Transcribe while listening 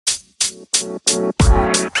Hey,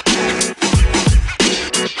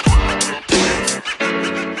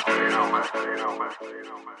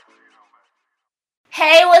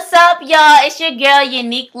 what's up, y'all? It's your girl,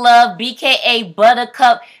 Unique Love, BKA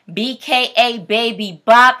Buttercup, BKA Baby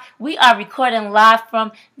Bop. We are recording live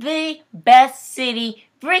from the best city,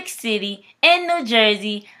 Brick City, in New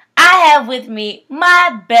Jersey. I have with me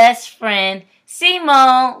my best friend,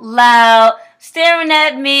 Simone Loud, staring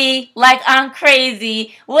at me like I'm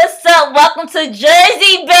crazy. What's up? Welcome to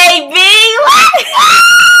Jersey, baby!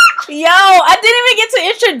 Yo, I didn't even get to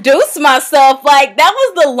introduce myself. Like, that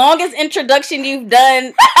was the longest introduction you've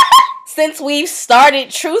done since we've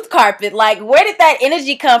started Truth Carpet. Like, where did that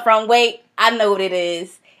energy come from? Wait, I know what it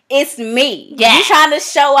is. It's me. Yeah. You trying to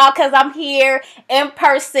show out because I'm here in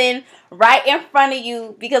person, right in front of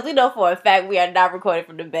you, because we know for a fact we are not recording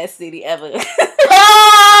from the best city ever.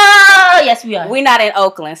 Oh, yes, we are. We're not in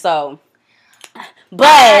Oakland, so...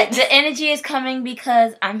 But the energy is coming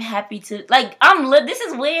because I'm happy to, like, this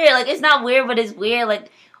is weird. Like, it's not weird, but it's weird. Like,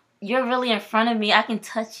 you're really in front of me. I can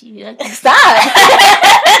touch you. Stop.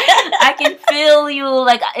 I can feel you.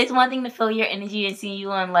 Like, it's one thing to feel your energy and see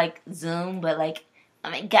you on, like, Zoom, but, like, oh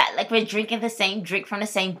my God, like, we're drinking the same drink from the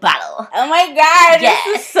same bottle. Oh my God, yes.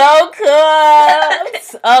 This is so cool.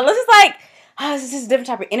 This is like... this is a different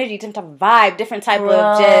type of energy, different type of vibe, different type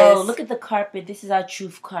of just... look at the carpet. This is our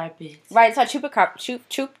truth carpet. Right, it's our chupa carpet. Truth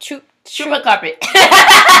carpet.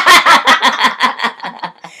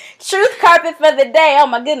 Truth carpet for the day. Oh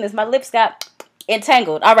my goodness, my lips got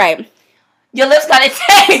entangled. All right. Your lips got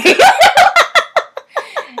entangled.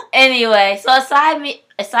 Anyway, so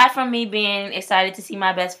aside from me being excited to see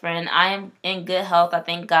my best friend, I am in good health. I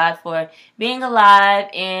thank God for being alive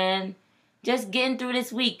and just getting through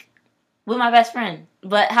this week with my best friend.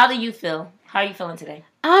 But how do you feel? How are you feeling today?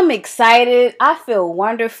 I'm excited. I feel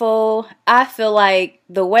wonderful. I feel like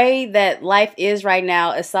the way that life is right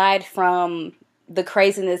now, aside from the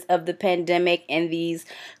craziness of the pandemic and these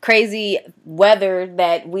crazy weather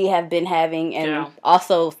that we have been having and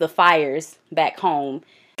also the fires back home,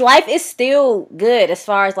 life is still good as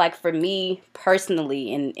far as, like, for me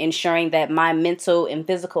personally, in ensuring that my mental and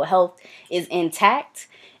physical health is intact.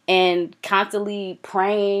 And constantly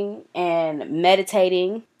praying and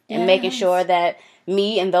meditating and making sure that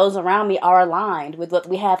me and those around me are aligned with what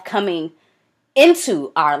we have coming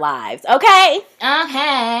into our lives. Okay?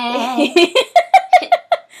 Okay.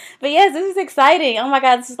 But yes, this is exciting. Oh my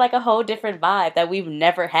God, this is like a whole different vibe that we've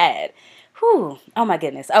never had. Whew. Oh my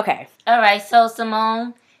goodness. Okay. All right. So,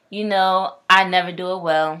 Simone, you know, I never do it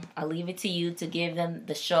well. I'll leave it to you to give them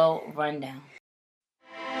the show rundown.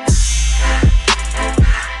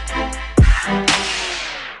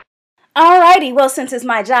 Alrighty, well, since it's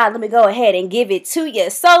my job, let me go ahead and give it to you.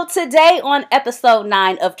 So today on episode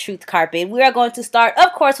 9 of Truth Carpet, we are going to start,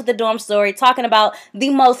 of course, with the dorm story, talking about the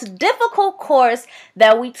most difficult course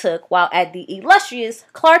that we took while at the illustrious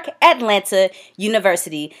Clark Atlanta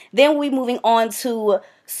University. Then we moving on to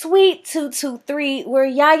Suite 223, where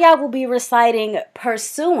Yaya will be reciting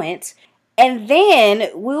Pursuant. And then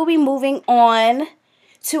we'll be moving on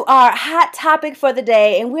to our hot topic for the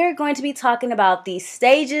day, and we're going to be talking about the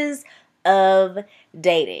stages of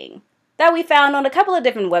dating that we found on a couple of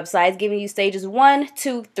different websites, giving you stages 1,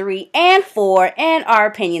 2, 3, and 4, and our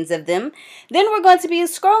opinions of them. Then we're going to be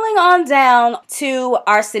scrolling on down to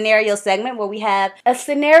our scenario segment, where we have a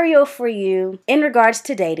scenario for you in regards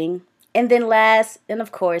to dating. And then last, and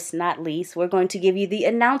of course not least, we're going to give you the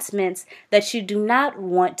announcements that you do not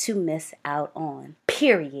want to miss out on.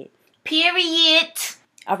 Period.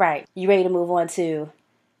 All right, you ready to move on to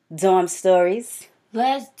dorm stories?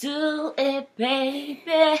 Let's do it, baby.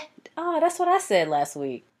 Oh, that's what I said last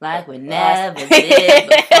week. Like we never did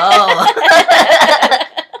before. All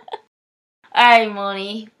right,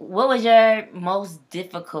 Moni, what was your most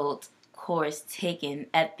difficult course taken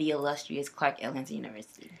at the illustrious Clark Atlanta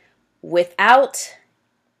University? Without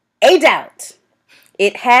a doubt,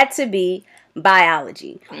 it had to be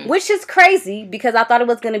biology, which is crazy because I thought it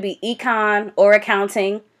was going to be econ or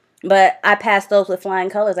accounting. But I passed those with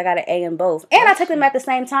flying colors. I got an A in both. And I took them at the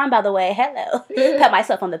same time, by the way. Hello. Pat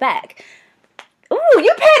myself on the back. Ooh,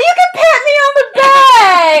 you can pat me on the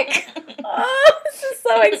back. Oh, this is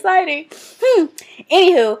so exciting.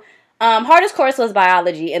 Anywho, hardest course was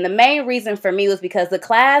biology. And the main reason for me was because the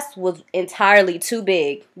class was entirely too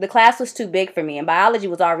big. The class was too big for me. And biology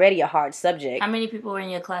was already a hard subject. How many people were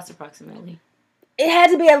in your class approximately? It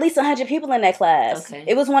had to be at least 100 people in that class. Okay.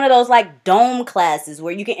 It was one of those like dome classes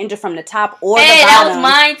where you can enter from the top or the Hey, bottom. that was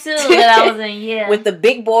mine too. That I was in. Yeah. With the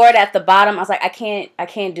big board at the bottom, I was like, I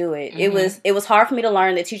can't do it. It was hard for me to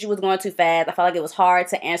learn. The teacher was going too fast. I felt like it was hard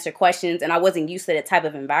to answer questions, and I wasn't used to that type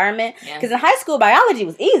of environment. Because in high school, biology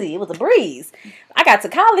was easy. It was a breeze. I got to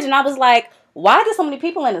college, and I was like, why are there so many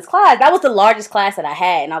people in this class? That was the largest class that I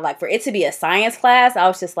had, and I was like, for it to be a science class, I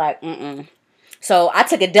was just like, So I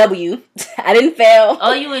took a W. I didn't fail.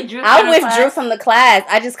 Oh, you withdrew? I withdrew from the class.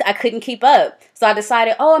 I couldn't keep up. So I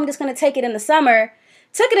decided, I'm just going to take it in the summer.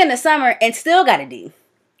 Took it in the summer and still got a D.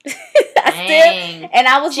 And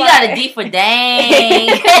I was she got a D for dang.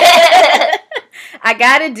 I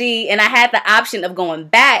got a D, and I had the option of going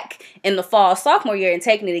back in the fall sophomore year and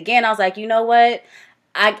taking it again. I was like, you know what?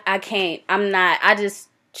 I can't. I'm not. I just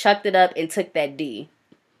chucked it up and took that D.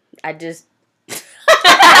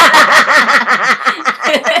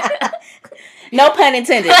 No pun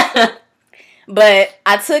intended. But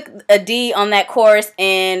I took a D on that course,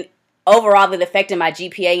 and overall it affected my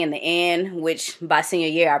GPA in the end, which by senior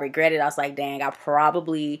year I regretted. I was like, dang, I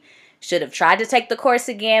probably should have tried to take the course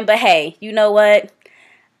again. But hey, you know what?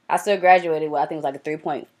 I still graduated with, I think it was like a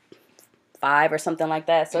 3.5 or something like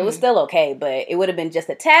that. So it was still okay, but it would have been just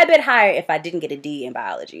a tad bit higher if I didn't get a D in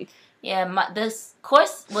biology. Yeah, this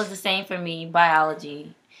course was the same for me,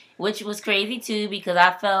 biology, which was crazy too because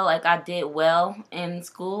I felt like I did well in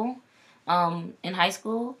school, in high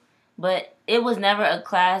school, but it was never a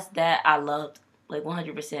class that I loved, like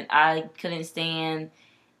 100%. I couldn't stand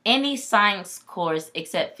any science course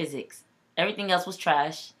except physics. Everything else was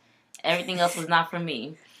trash. Everything else was not for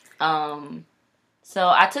me. So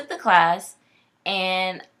I took the class,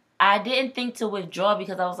 and I didn't think to withdraw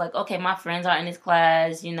because I was like, okay, my friends are in this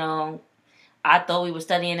class, you know. I thought we were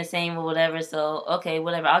studying the same or whatever, so okay,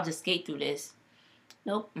 whatever, I'll just skate through this.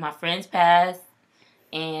 Nope, my friends passed,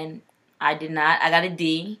 and I did not. I got a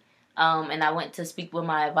D, and I went to speak with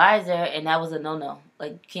my advisor, and that was a no-no.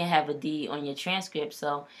 Like, you can't have a D on your transcript,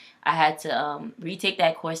 so I had to retake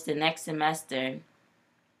that course the next semester.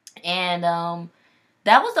 And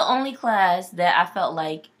that was the only class that I felt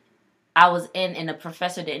like I was in, and the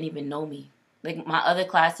professor didn't even know me. Like, my other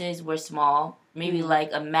classes were small, maybe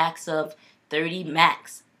like a max of 30,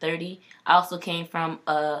 max 30. I also came from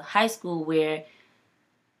a high school where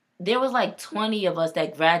there was like 20 of us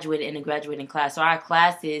that graduated in the graduating class. So our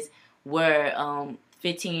classes were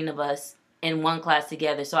 15 of us in one class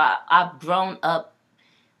together. So I've grown up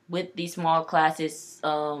with these small classes,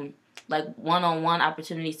 like one-on-one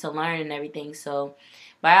opportunities to learn and everything. So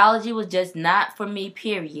biology was just not for me,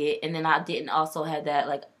 period. And then I didn't also have that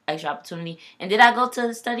like extra opportunity. And did I go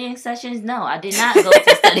to studying sessions? No, I did not go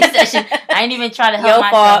to study session. I didn't even try to help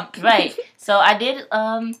myself. Fault. Right. So I did,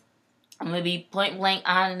 I'm going to be point blank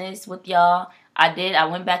honest with y'all. I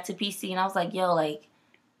went back to PC and I was like, yo, like,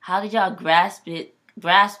 how did y'all grasp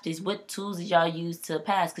this? What tools did y'all use to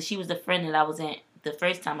pass? Because she was the friend that I was in the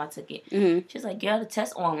first time I took it. She was like, girl, the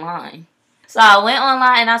test online. So I went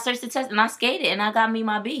online and I searched the test and I skated and I got me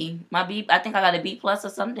my B. My B, I think I got a B plus or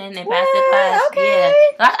something and passed the class.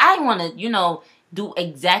 Okay. Yeah. I didn't want to, do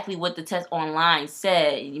exactly what the test online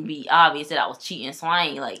said. It'd be obvious that I was cheating, so I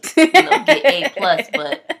ain't like, get A plus.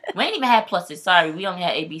 But we ain't even had pluses. Sorry, we only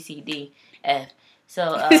had A, B, C, D, F.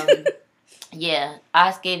 So, yeah,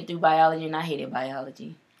 I skated through biology and I hated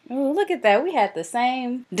biology. Oh, look at that. We had the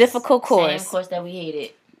same difficult course. Same course that we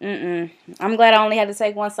hated. I'm glad I only had to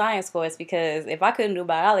take one science course because if I couldn't do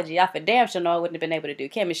biology, I for damn sure know I wouldn't have been able to do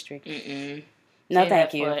chemistry. No,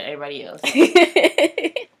 thank you. For everybody else.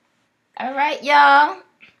 All right, y'all.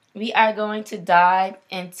 We are going to dive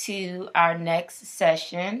into our next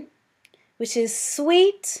session, which is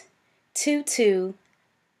Sweet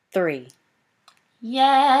 223.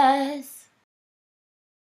 Yes.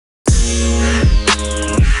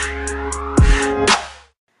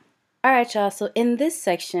 All right, y'all. So in this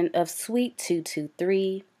section of Sweet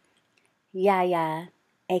 223, Yaya,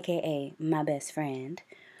 aka my best friend,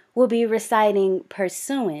 will be reciting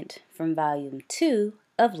Pursuant from Volume 2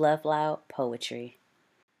 of Love Loud Poetry.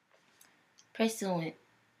 Pursuant.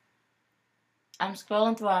 I'm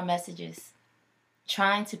scrolling through our messages,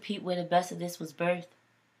 trying to peep where the best of this was birthed.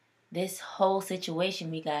 This whole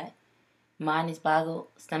situation we got. Mind is boggled,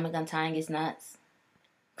 stomach untying its knots.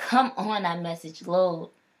 Come on, that message, load.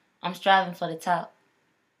 I'm striving for the top.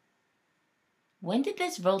 When did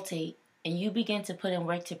this rotate and you begin to put in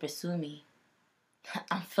work to pursue me?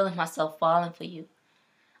 I'm feeling myself falling for you.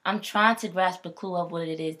 I'm trying to grasp a clue of what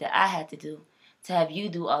it is that I had to do to have you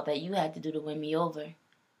do all that you had to do to win me over.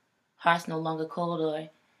 Heart's no longer cold, or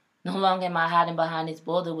no longer am I hiding behind this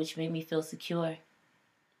boulder which made me feel secure.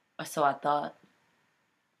 Or so I thought.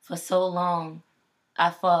 For so long, I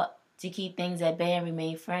fought to keep things at bay and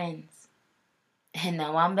remain friends. And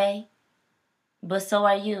now I'm bae. But so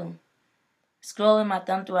are you. Scrolling my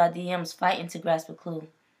thumb through our DMs, fighting to grasp a clue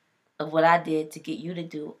of what I did to get you to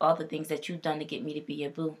do all the things that you've done to get me to be your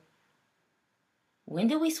boo. When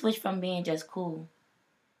did we switch from being just cool?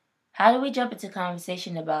 How did we jump into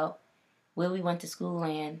conversation about where we went to school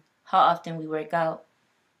and how often we work out,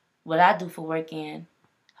 what I do for work and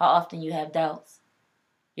how often you have doubts,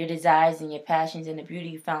 your desires and your passions and the beauty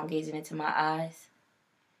you found gazing into my eyes,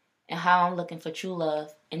 and how I'm looking for true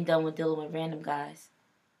love and done with dealing with random guys.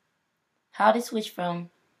 How to switch from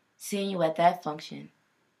seeing you at that function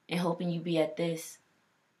and hoping you be at this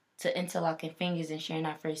to interlocking fingers and sharing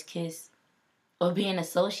our first kiss, or being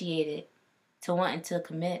associated to wanting to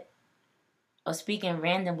commit, or speaking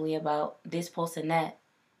randomly about this post and that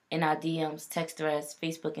in our DMs, text threads,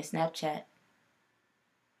 Facebook, and Snapchat.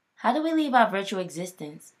 How do we leave our virtual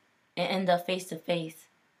existence and end up face to face?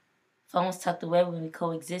 Phones tucked away when we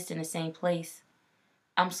coexist in the same place.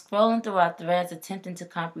 I'm scrolling through our threads attempting to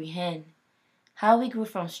comprehend how we grew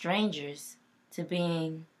from strangers to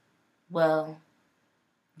being, well,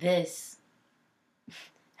 this.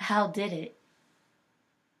 How did it?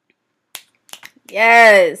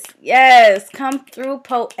 Yes. Come through,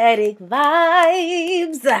 poetic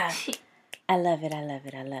vibes. I love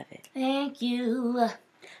it. Thank you.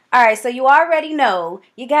 All right, so you already know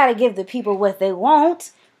you got to give the people what they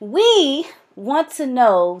want. We want to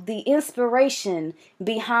know the inspiration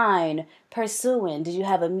behind pursuing. Did you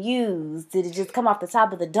have a muse? Did it just come off the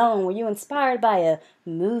top of the dome? Were you inspired by a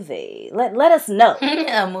movie? Let us know.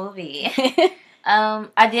 A movie.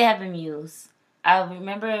 I did have a muse. I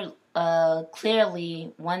remember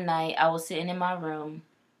clearly one night I was sitting in my room.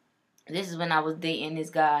 This is when I was dating this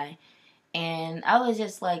guy. And I was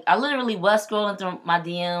just like, I literally was scrolling through my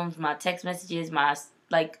DMs, my text messages,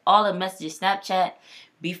 all the messages, Snapchat,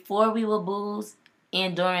 before we were boos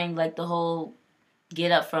and during, the whole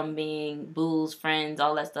get up from being boos, friends,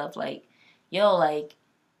 all that stuff. We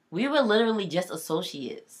were literally just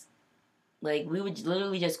associates. We were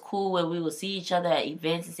literally just cool where we would see each other at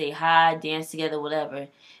events and say hi, dance together, whatever.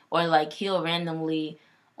 Or, he'll randomly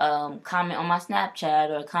comment on my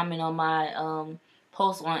Snapchat or comment on my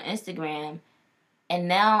post on Instagram, and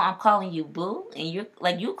now I'm calling you boo, and you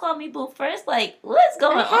called me boo first. What's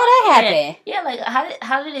going on? How that happen? Yeah,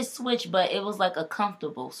 how did it switch? But it was a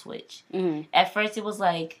comfortable switch. Mm-hmm. At first, it was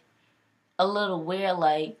a little weird.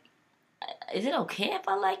 Is it okay if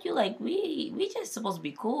I like you? We just supposed to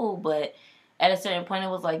be cool, but at a certain point, it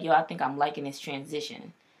was yo, I think I'm liking this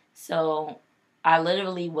transition. So I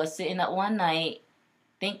literally was sitting up one night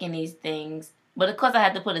thinking these things. But of course I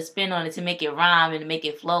had to put a spin on it to make it rhyme and to make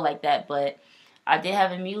it flow like that. But I did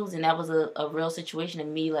have a muse, and that was a real situation of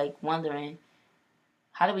me wondering,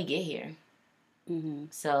 how did we get here? Mm-hmm.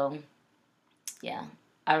 So, yeah,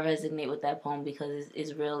 I resonate with that poem because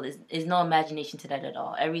it's real. There's no imagination to that at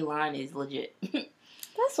all. Every line is legit.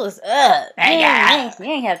 That's what's up. You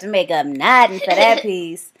ain't have to make up nothing for that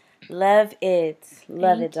piece. Love it.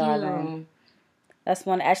 Love it, darling. That's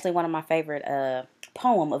one of my favorite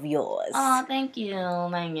poem of yours. Oh, thank you.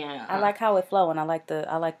 I like how it flow, and I like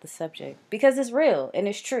the subject because it's real and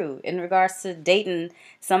it's true in regards to dating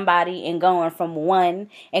somebody and going from one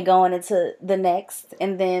and going into the next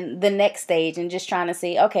and then the next stage and just trying to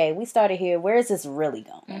see, okay, we started here, where is this really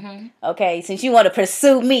going? Mm-hmm. Okay, since you want to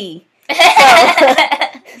pursue me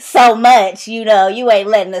so much, you ain't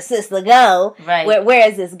letting the sister go. Right. Where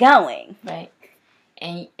is this going? Right.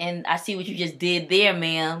 And I see what you just did there,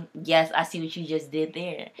 ma'am. Yes, I see what you just did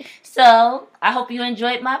there. So, I hope you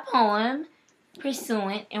enjoyed my poem,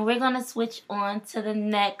 Pursuant, and we're going to switch on to the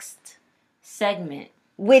next segment.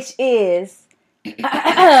 Which is...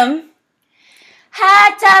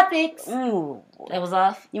 Hot Topics. Ooh. That was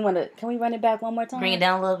off. Can we run it back one more time? Bring it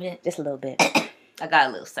down a little bit. Just a little bit. I got a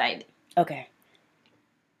little excited. Okay.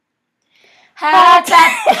 Hot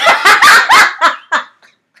Topics.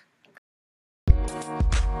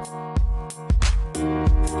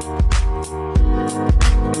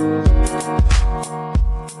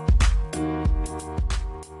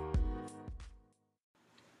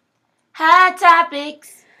 Hot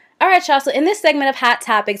Topics. All right, y'all. So in this segment of Hot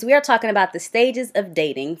Topics, we are talking about the stages of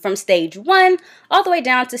dating from stage 1 all the way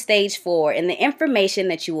down to stage 4. And the information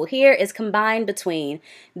that you will hear is combined between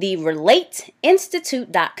the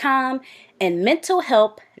RelateInstitute.com and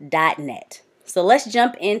mentalhelp.net. So let's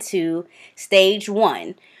jump into stage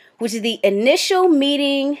 1, which is the initial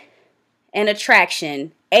meeting and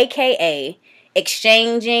attraction, aka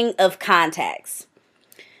exchanging of contacts.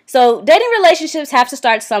 So dating relationships have to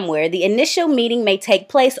start somewhere. The initial meeting may take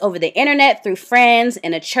place over the internet, through friends,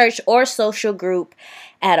 in a church or social group,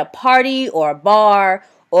 at a party or a bar,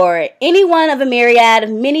 or any one of a myriad of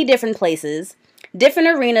many different places. Different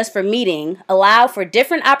arenas for meeting allow for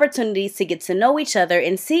different opportunities to get to know each other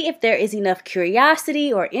and see if there is enough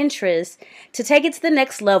curiosity or interest to take it to the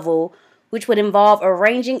next level, which would involve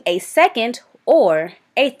arranging a second or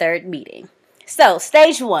a third meeting. So,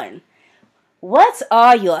 stage 1. What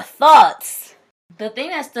are your thoughts? The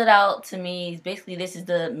thing that stood out to me is basically this is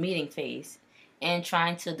the meeting phase and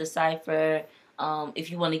trying to decipher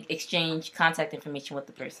if you want to exchange contact information with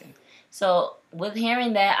the person. So with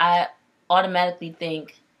hearing that, I automatically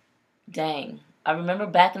think, dang, I remember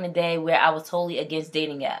back in the day where I was totally against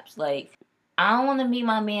dating apps. Like, I don't want to meet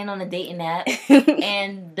my man on a dating app.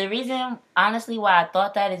 And the reason, honestly, why I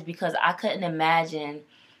thought that is because I couldn't imagine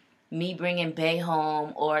me bringing Bay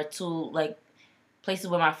home or to, like, places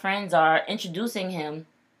where my friends are, introducing him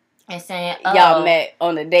and saying, oh, y'all met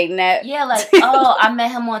on a dating app? Yeah, like, oh, I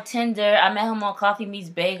met him on Tinder. I met him on Coffee Meets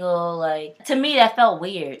Bagel. Like, to me, that felt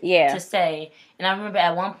weird to say. And I remember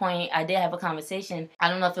at one point, I did have a conversation. I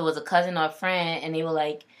don't know if it was a cousin or a friend. And they were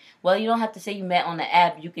like, well, you don't have to say you met on the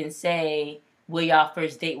app. You can say where y'all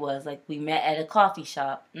first date was. Like, we met at a coffee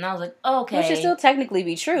shop. And I was like, oh, okay. Which should still technically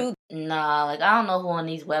be true. Nah, like, I don't know who on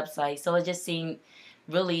these websites. So it just seemed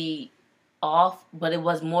really off, but it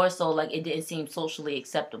was more so like it didn't seem socially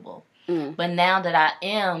acceptable. But now that I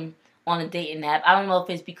am on a dating app, I don't know if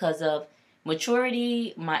it's because of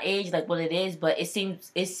maturity, my age, like what it is, but it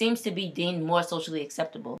seems to be deemed more socially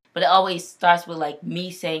acceptable. But it always starts with like me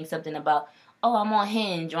saying something about, oh, I'm on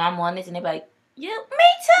Hinge or I'm on this, and they're like, yeah,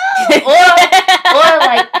 me too. or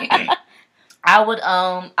like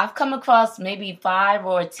I've come across maybe 5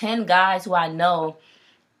 or 10 guys who I know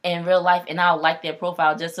in real life, and I'll like their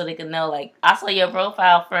profile just so they can know, like, I saw your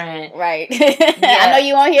profile, friend. Right. Yeah. I know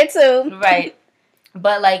you on here too. Right.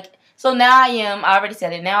 But, like, so now I already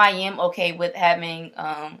said it, now I am okay with having,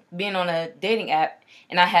 being on a dating app,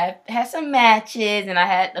 and I have had some matches, and I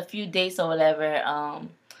had a few dates or whatever,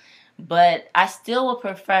 but I still would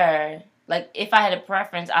prefer, like, if I had a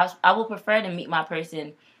preference, I would prefer to meet my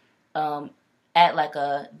person, at, like,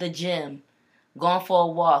 the gym, going for a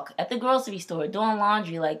walk, at the grocery store, doing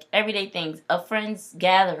laundry, like everyday things, a friend's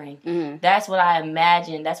gathering. Mm-hmm. That's what I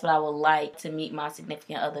imagine. That's what I would like to meet my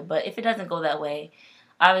significant other. But if it doesn't go that way,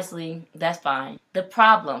 obviously, that's fine. The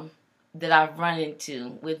problem that I've run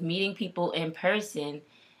into with meeting people in person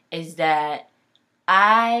is that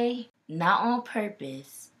I, not on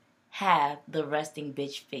purpose, have the resting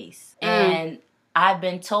bitch face. And I've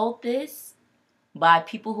been told this by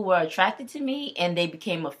people who were attracted to me, and they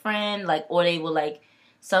became a friend, like, or they were like,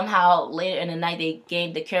 somehow later in the night they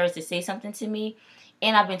gained the courage to say something to me.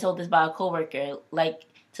 And I've been told this by a coworker, like,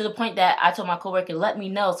 to the point that I told my coworker, let me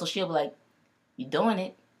know, so she'll be like, you doing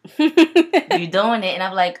it? You doing it? And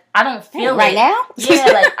I'm like, I don't feel right it now. Yeah,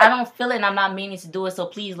 like, I don't feel it, and I'm not meaning to do it, so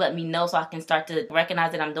please let me know so I can start to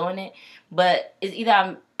recognize that I'm doing it. But it's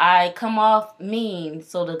either I come off mean,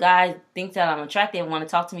 so the guy thinks that I'm attractive and want to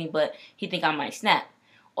talk to me, but he think I might snap.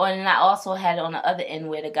 Or then I also had it on the other end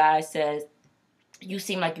where the guy says, you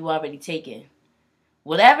seem like you already taken.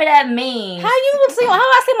 Whatever that means. How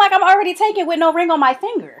I seem like I'm already taken with no ring on my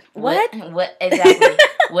finger? What exactly.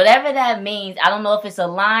 Whatever that means. I don't know if it's a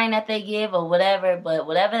line that they give or whatever, but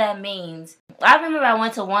whatever that means. I remember I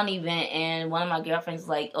went to one event and one of my girlfriends was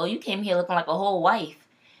like, oh, you came here looking like a whole wife.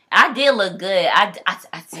 I did look good. I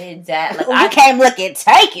did that. Like, you came looking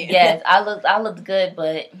taken. Yes, I looked good,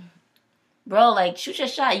 but bro, like, shoot your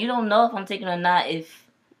shot. You don't know if I'm taken or not if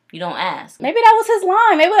you don't ask. Maybe that was his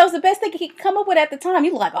line. Maybe that was the best thing he could come up with at the time.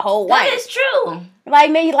 You look like a whole wife. That is true.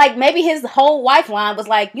 Maybe his whole wife line was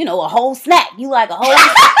like, you know, a whole snack. You like a whole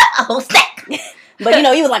a whole snack. But, you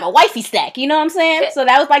know, he was like a wifey stack. You know what I'm saying? So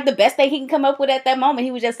that was like the best thing he can come up with at that moment.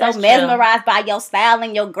 He was just so mesmerized by your style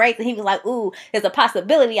and your grace. And he was like, ooh, there's a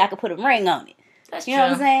possibility I could put a ring on it. That's you know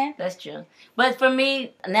what I'm saying? That's true. But for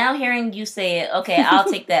me, now hearing you say it, okay, I'll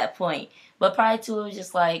take that point. But prior to it was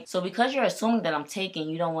just like, so because you're assuming that I'm taken,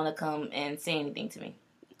 you don't want to come and say anything to me.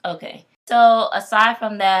 Okay. So aside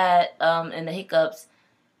from that and the hiccups,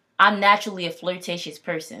 I'm naturally a flirtatious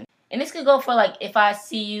person. And this could go for, like, if I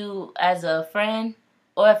see you as a friend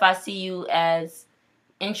or if I see you as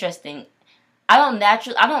interesting. I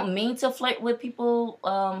don't mean to flirt with people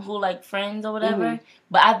who like friends or whatever,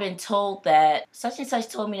 but I've been told that such and such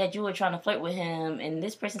told me that you were trying to flirt with him, and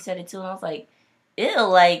this person said it too, and I was like, ew,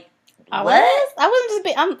 like, what? I was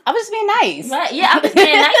just being nice. Right? Yeah, I'm just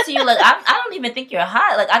being nice to you. Like, I don't even think you're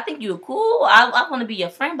hot. Like, I think you're cool. I want to be your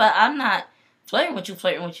friend, but I'm not flirting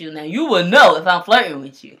with you. Now, you will know if I'm flirting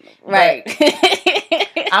with you. Right.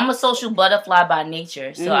 I'm a social butterfly by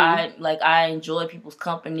nature. So I enjoy people's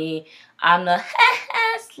company. I'm the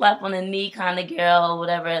slap on the knee kind of girl or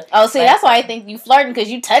whatever. Oh, see, that's why I think you flirting, because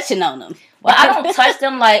you touching on them. But I don't touch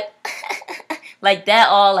them like that,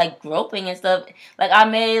 all like groping and stuff. Like I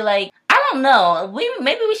may like, I don't know.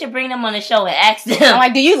 Maybe we should bring them on the show and ask them. I'm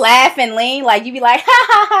like, do you laugh and lean? Like you be like, ha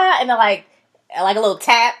ha ha, and then like a little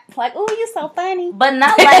tap, like, "Ooh, you so funny." But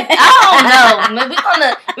not like, I don't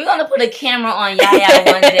know. We're gonna put a camera on Yaya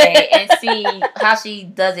one day and see how she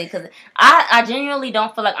does it. Cause I genuinely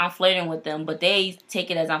don't feel like I'm flirting with them, but they take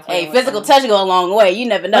it as I'm flirting. Hey, physical touch go a long way. You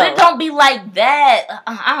never know. But it don't be like that.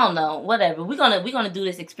 I don't know. Whatever. We're gonna do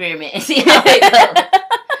this experiment and see how it goes.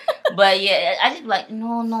 But yeah, I just be like,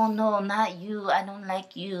 no, not you. I don't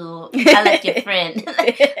like you. I like your friend.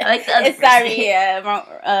 I like the other person. Sorry,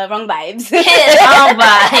 wrong vibes. Yeah, wrong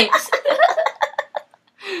vibes.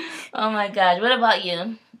 Oh my gosh, what about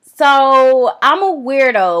you? So I'm a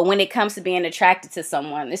weirdo when it comes to being attracted to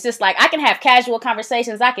someone. It's just like I can have casual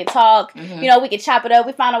conversations. I can talk. Mm-hmm. You know, we can chop it up.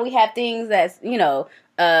 We find out we have things that's,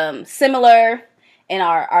 similar in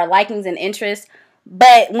our likings and interests.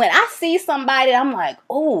 But when I see somebody, I'm like,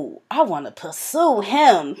 oh, I want to pursue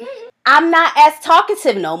him. I'm not as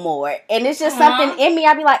talkative no more. And it's just something in me.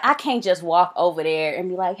 I be like, I can't just walk over there and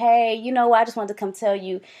be like, hey, you know what? I just wanted to come tell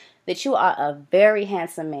you that you are a very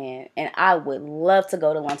handsome man. And I would love to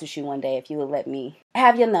go to lunch with you one day if you would let me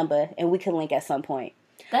have your number and we can link at some point.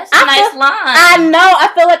 That's a nice line. I know.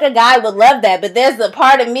 I feel like a guy would love that. But there's a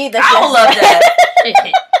part of me that's I would love that.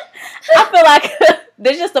 I feel like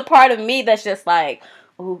there's just a part of me that's just like,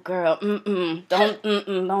 oh, girl,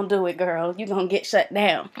 don't do it, girl. You're going to get shut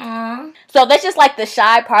down. So that's just like the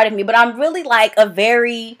shy part of me. But I'm really like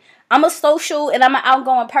I'm a social and I'm an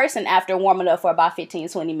outgoing person after warming up for about 15,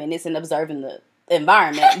 20 minutes and observing the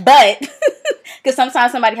environment. But, because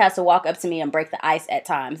sometimes somebody has to walk up to me and break the ice at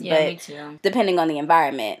times. Yeah, but me too. Depending on the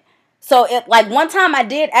environment. So, one time I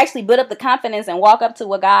did actually build up the confidence and walk up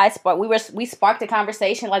to a guy. We sparked a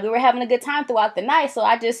conversation. Like, we were having a good time throughout the night. So,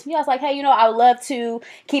 I was like, hey, I would love to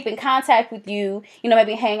keep in contact with you.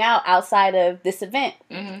 Maybe hang out outside of this event.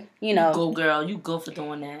 Mm-hmm. You go, girl. You go for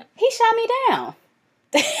doing that. He shot me down.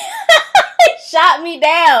 Shot me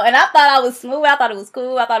down, and I thought I was smooth. I thought it was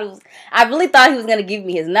cool. I really thought he was gonna give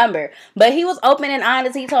me his number, but he was open and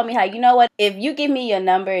honest. He told me how, you know what, if you give me your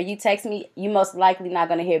number, you text me, you most likely not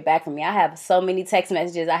gonna hear back from me. I have so many text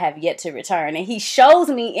messages I have yet to return, and he shows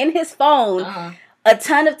me in his phone a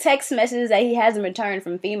ton of text messages that he hasn't returned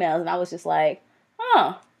from females, and I was just like,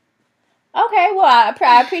 okay, well,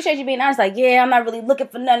 I appreciate you being honest. Like, yeah, I'm not really looking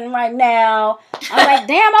for nothing right now. I'm like,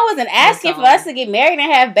 damn, I wasn't asking for us to get married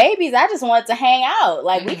and have babies. I just wanted to hang out.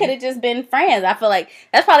 Like, we could have just been friends. I feel like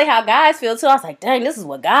that's probably how guys feel, too. I was like, dang, this is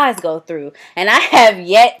what guys go through. And I have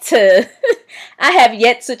yet to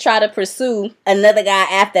try to pursue another guy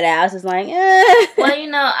after that. I was just like,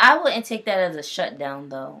 Well, I wouldn't take that as a shutdown,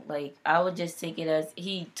 though. Like, I would just take it as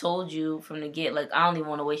he told you from the get, like, I don't even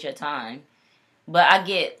want to waste your time. But I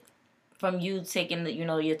get from you taking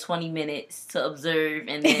your 20 minutes to observe,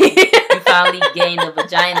 and then you finally gain the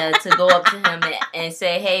vagina to go up to him and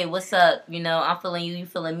say, hey, what's up? I'm feeling you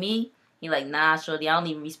feeling me? You're like, nah, shorty, I don't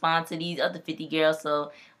even respond to these other 50 girls,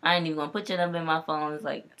 so I ain't even gonna put your number in my phone. It's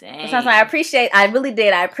like, dang. So I really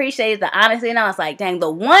did. I appreciated the honesty, and I was like, dang,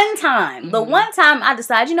 the one time I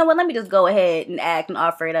decided, you know what, let me just go ahead and act and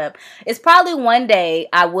offer it up. It's probably one day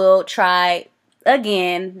I will try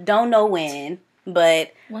again, don't know when.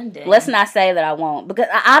 But one day, let's not say that I won't. Because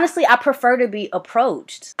honestly, I prefer to be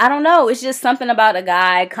approached. I don't know. It's just something about a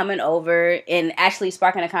guy coming over and actually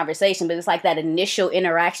sparking a conversation. But it's like that initial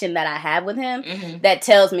interaction that I have with him that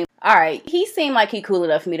tells me, all right, he seemed like he cool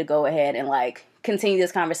enough for me to go ahead and like continue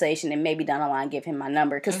this conversation and maybe down the line give him my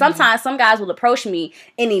number. Because sometimes some guys will approach me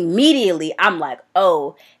and immediately I'm like,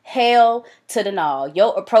 oh, hell to the no.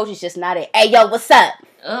 Your approach is just not it. Hey, yo, what's up?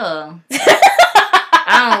 Ugh.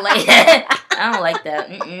 I don't like that. I don't like that.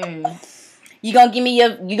 You gonna give me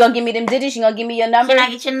them digits? You gonna give me your number? Can I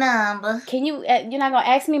get your number? Can you? You're not gonna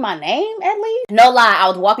ask me my name at least? No lie. I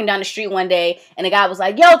was walking down the street one day and the guy was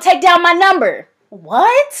like, "Yo, take down my number."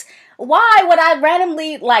 What? Why would I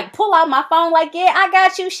randomly like pull out my phone? Like, yeah, I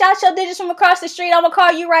got you. Shout your digits from across the street. I'm gonna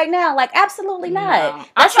call you right now. Like, absolutely not. No.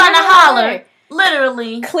 I'm trying to holler.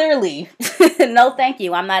 Literally. Clearly. No, thank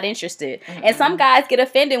you. I'm not interested. And some guys get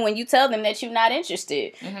offended when you tell them that you're not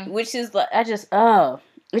interested. Which is,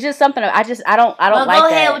 It's just something I don't Well, like go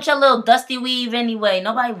that. ahead with your little dusty weave anyway.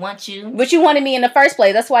 Nobody wants you. But you wanted me in the first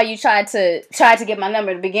place. That's why you tried to get my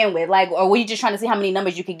number to begin with. Like, or were you just trying to see how many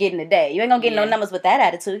numbers you could get in a day? You ain't gonna get no numbers with that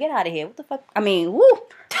attitude. Get out of here. What the fuck? I mean, woo.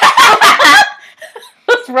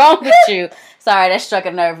 What's wrong with you? Sorry, that struck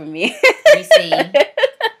a nerve with me. We see.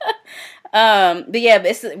 But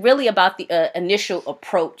it's really about the initial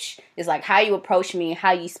approach. It's like how you approach me,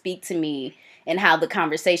 how you speak to me, and how the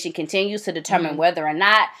conversation continues to determine whether or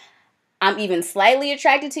not I'm even slightly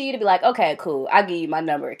attracted to you, to be like, okay, cool, I'll give you my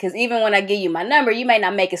number. Because even when I give you my number, you may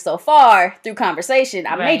not make it so far through conversation.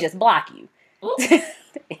 I may just block you.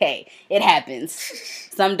 Hey, it happens.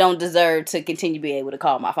 Some don't deserve to continue to be able to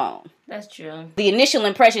call my phone. That's true. The initial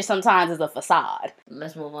impression sometimes is a facade.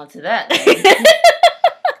 Let's move on to that.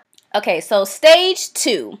 Okay, so stage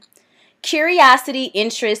 2. Curiosity,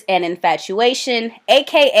 interest, and infatuation,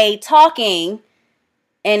 aka talking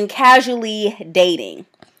and casually dating.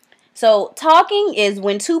 So talking is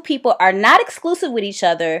when two people are not exclusive with each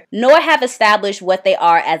other, nor have established what they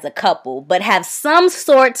are as a couple, but have some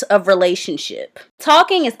sort of relationship.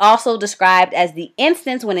 Talking is also described as the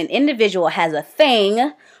instance when an individual has a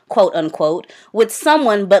thing, quote unquote, with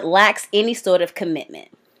someone but lacks any sort of commitment.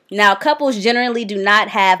 Now, couples generally do not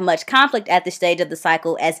have much conflict at this stage of the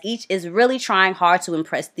cycle, as each is really trying hard to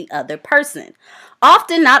impress the other person.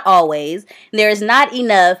 Often, not always, there is not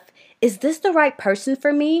enough, is this the right person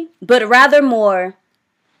for me? But rather more,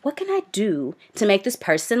 what can I do to make this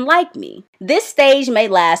person like me? This stage may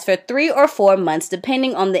last for 3 or 4 months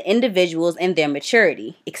depending on the individuals and their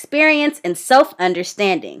maturity, experience, and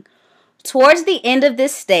self-understanding. Towards the end of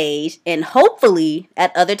this stage, and hopefully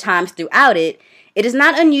at other times throughout it, it is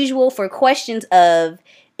not unusual for questions of,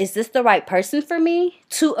 is this the right person for me,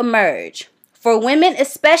 to emerge. For women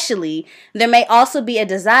especially, there may also be a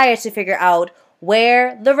desire to figure out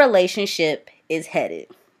where the relationship is headed.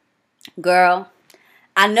 Girl,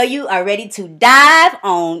 I know you are ready to dive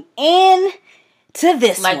on in to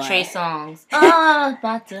this like one. Trey Songz. Oh,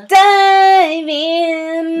 about to dive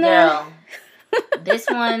in. Girl, this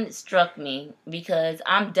one struck me because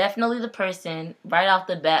I'm definitely the person right off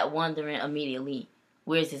the bat wondering immediately,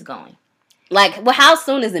 where's this going? Like, well, how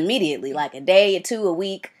soon is immediately? Like a day, 2, a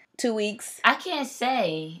week, 2 weeks? I can't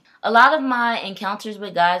say. A lot of my encounters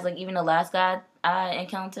with guys, like even the last guy I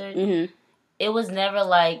encountered, it was never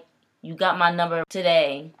like, you got my number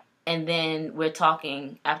today and then we're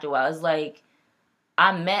talking after a while. It's like,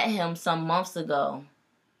 I met him some months ago,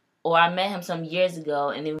 or I met him some years ago,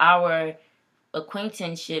 and then our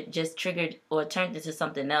acquaintanceship just triggered or turned into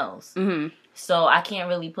something else. So I can't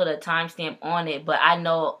really put a timestamp on it, but I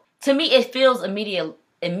know, to me, it feels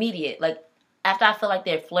immediate. Like, after I feel like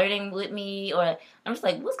they're flirting with me, or I'm just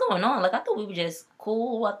like, what's going on? Like, I thought we were just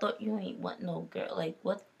cool. I thought you ain't want no girl. Like,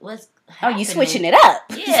 what's happening? Oh, you switching it up.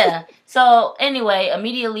 Yeah. So, anyway,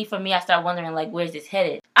 immediately for me, I start wondering, like, where's this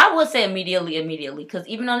headed? I would say immediately, because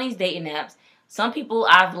even on these dating apps, some people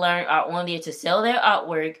I've learned are on there to sell their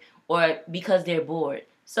artwork or because they're bored.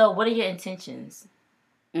 So, what are your intentions?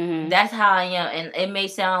 That's how I am. And it may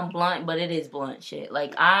sound blunt, but it is blunt shit.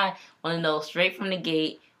 Like, I want to know straight from the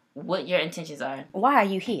gate what your intentions are. Why are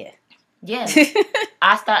you here? Yeah.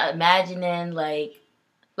 I start imagining, like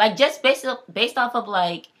just based off of,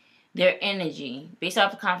 like, their energy, based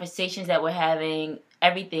off the conversations that we're having,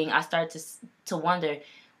 everything, I start to wonder,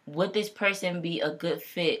 would this person be a good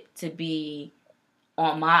fit to be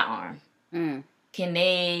on my arm? Can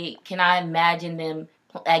I imagine them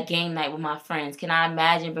at game night with my friends? Can I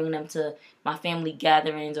imagine bringing them to my family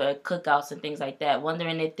gatherings or cookouts and things like that?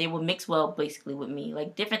 Wondering if they would mix well, basically, with me.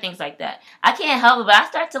 Like, different things like that. I can't help it, but I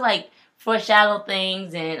start to, like, foreshadow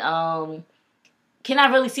things and, can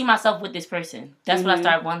I really see myself with this person? That's what I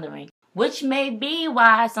start wondering. Which may be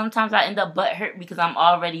why sometimes I end up butthurt, because I'm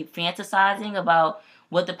already fantasizing about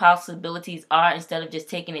what the possibilities are instead of just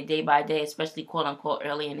taking it day by day, especially quote-unquote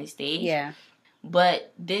early in the stage. Yeah.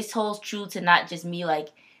 But this holds true to not just me, like,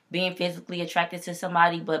 being physically attracted to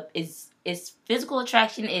somebody, but it's physical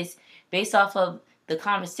attraction is based off of the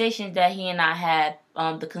conversations that he and I had,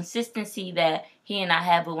 the consistency that he and I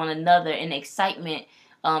have with one another, and the excitement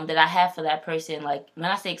that I have for that person. Like, when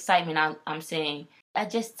I say excitement, I'm saying I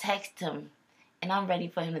just text him, and I'm ready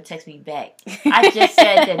for him to text me back. I just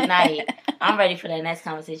said good night. I'm ready for that next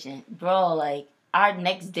conversation. Bro, like, our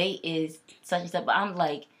next date is such and such, but I'm,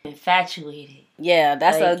 like, infatuated. Yeah,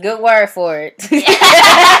 that's like, a good word for it.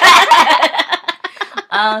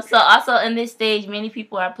 So also in this stage, many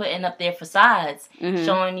people are putting up their facades,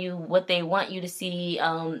 showing you what they want you to see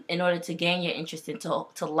in order to gain your interest and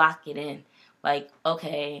to lock it in. Like,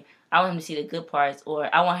 okay, I want him to see the good parts,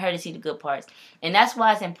 or I want her to see the good parts. And that's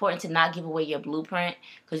why it's important to not give away your blueprint.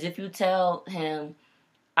 Because if you tell him,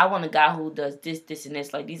 I want a guy who does this, this, and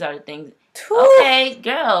this, like, these are the things. Okay,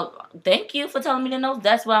 girl, thank you for telling me the notes.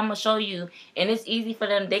 That's what I'm going to show you. And it's easy for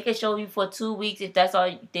them. They can show you for 2 weeks. If that's all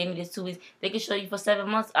they need is 2 weeks, they can show you for 7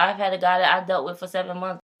 months. I've had a guy that I dealt with for 7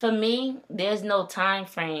 months. For me, there's no time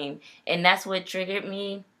frame. And that's what triggered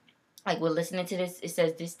me. Like, we're listening to this. It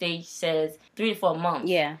says this stage says 3 to 4 months.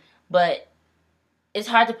 Yeah. But it's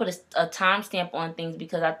hard to put a timestamp on things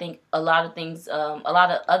because I think a lot of things, a lot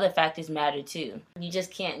of other factors matter too. You just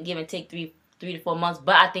can't give and take three to 4 months.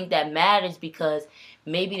 But I think that matters because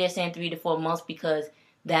maybe they're saying 3 to 4 months because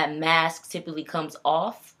that mask typically comes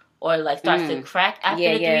off or like starts to crack after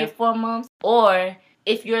the 3 to 4 months. Or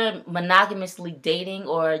if you're monogamously dating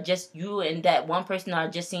or just you and that one person are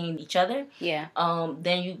just seeing each other,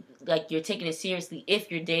 then you're taking it seriously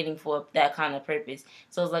if you're dating for that kind of purpose.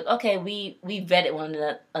 So it's like, okay, we vetted one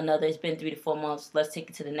another. It's been 3 to 4 months. Let's take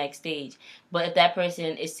it to the next stage. But if that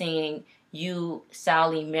person is saying you,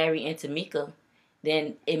 Sally, Mary, and Tamika,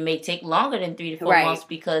 then it may take longer than 3 to 4 months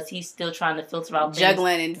because he's still trying to filter out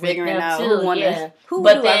juggling and figuring out who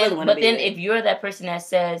but do I really want to be. But then if you're that person that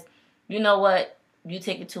says, you know what, you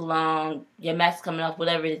take it too long, your mask is coming off,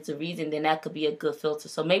 whatever it's the reason, then that could be a good filter.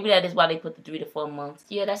 So maybe that is why they put the 3 to 4 months.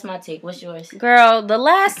 Yeah, that's my take. What's yours? Girl, the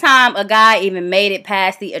last time a guy even made it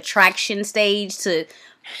past the attraction stage to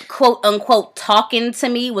quote unquote talking to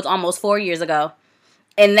me was almost 4 years ago.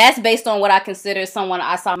 And that's based on what I consider someone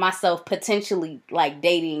I saw myself potentially like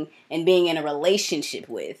dating and being in a relationship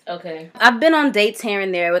with. Okay. I've been on dates here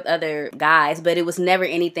and there with other guys, but it was never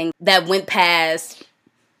anything that went past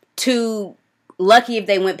 2. Lucky if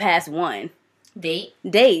they went past 1.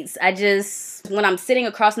 Dates. I just, when I'm sitting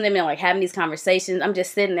across from them and like having these conversations, I'm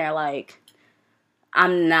just sitting there like,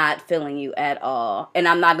 I'm not feeling you at all. And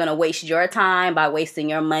I'm not going to waste your time by wasting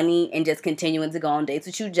your money and just continuing to go on dates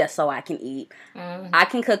with you just so I can eat. I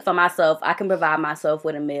can cook for myself. I can provide myself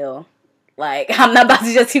with a meal. Like, I'm not about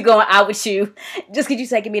to just keep going out with you just because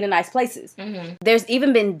you're taking me to nice places. There's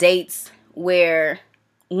even been dates where,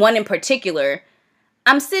 one in particular,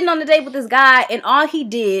 I'm sitting on the date with this guy, and all he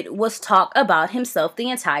did was talk about himself the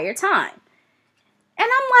entire time. And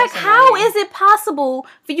I'm like, how is it possible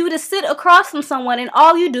for you to sit across from someone and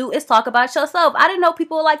all you do is talk about yourself? I didn't know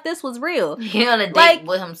people like this was real. He on a date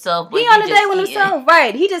with himself. He on a date with himself,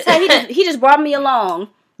 right? He just brought me along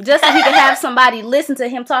just so he could have somebody listen to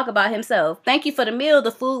him talk about himself. Thank you for the meal.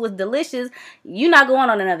 The food was delicious. You're not going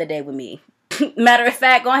on another date with me. Matter of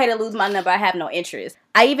fact, go ahead and lose my number. I have no interest.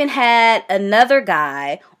 I even had another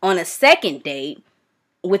guy on a second date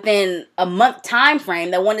within a month time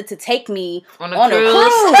frame that wanted to take me on a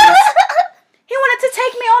cruise. He wanted to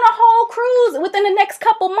take me on a whole cruise within the next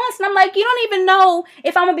couple months. And I'm like, you don't even know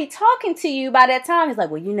if I'm going to be talking to you by that time. He's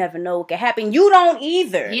like, well, you never know what can happen. You don't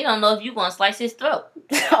either. He don't know if you're going to slice his throat.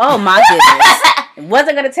 Oh, my goodness.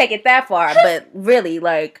 Wasn't going to take it that far. But really,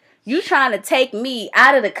 like, you trying to take me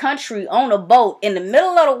out of the country on a boat in the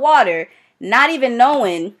middle of the water, not even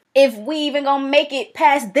knowing if we even gonna make it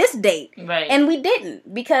past this date. Right. And we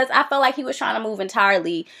didn't, because I felt like he was trying to move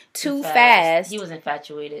entirely too fast. He was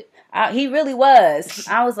infatuated. He really was.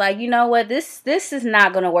 I was like, you know what? This is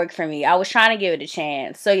not gonna work for me. I was trying to give it a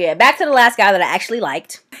chance. So yeah, back to the last guy that I actually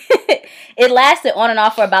liked. It lasted on and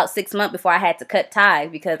off for about 6 months before I had to cut ties,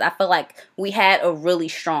 because I felt like we had a really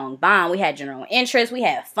strong bond. We had general interests. We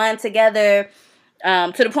had fun together.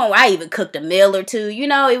 To the point where I even cooked a meal or two. You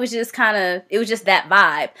know, it was just that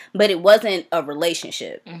vibe. But it wasn't a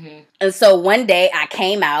relationship. And so one day I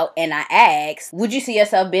came out and I asked, would you see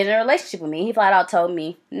yourself being in a relationship with me? He flat out told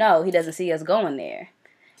me, no, he doesn't see us going there.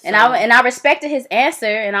 So, and I respected his answer,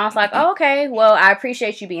 and I was like, oh, okay, well, I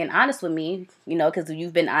appreciate you being honest with me, you know, because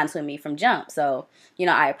you've been honest with me from jump. So, you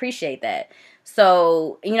know, I appreciate that.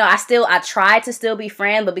 So, you know, I tried to still be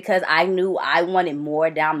friends, but because I knew I wanted more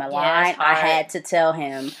down the line, I had to tell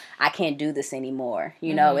him I can't do this anymore.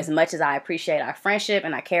 You know, as much as I appreciate our friendship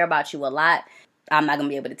and I care about you a lot, I'm not going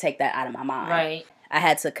to be able to take that out of my mind. Right. I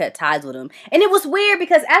had to cut ties with him. And it was weird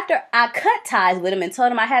because after I cut ties with him and told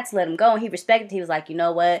him I had to let him go, and he respected, he was like, you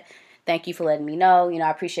know what? Thank you for letting me know. You know,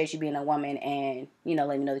 I appreciate you being a woman and, you know,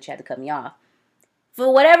 let me know that you had to cut me off.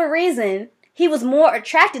 For whatever reason, he was more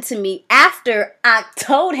attracted to me after I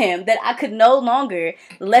told him that I could no longer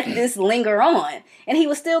let this linger on. And he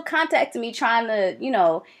was still contacting me trying to, you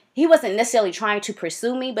know, he wasn't necessarily trying to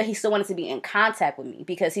pursue me, but he still wanted to be in contact with me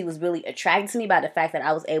because he was really attracted to me by the fact that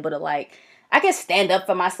I was able to, like, I guess stand up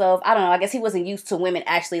for myself. I don't know. I guess he wasn't used to women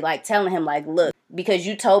actually, like, telling him, like, look, because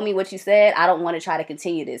you told me what you said, I don't want to try to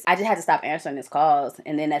continue this. I just had to stop answering his calls.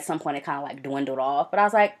 And then at some point it kind of like dwindled off. But I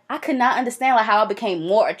was like, I could not understand like how I became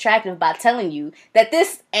more attractive by telling you that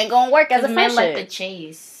this ain't going to work as a friendship. Men like the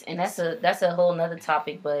chase. And that's a whole nother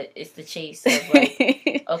topic, but it's the chase of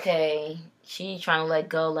like, okay, she trying to let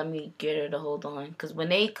go, let me get her to hold on. Because when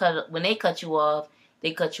they cut you off,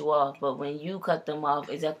 they cut you off. But when you cut them off,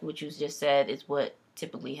 exactly what you just said is what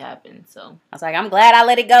typically happens. So I was like, I'm glad I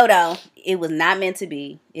let it go though. It was not meant to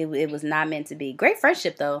be. It was not meant to be. Great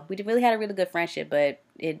friendship though. We really had a really good friendship, but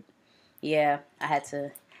I had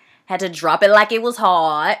to drop it like it was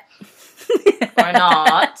hard. Or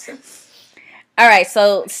not. All right,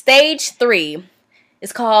 so stage 3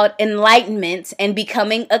 is called enlightenment and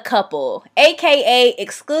becoming a couple, aka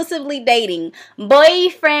exclusively dating,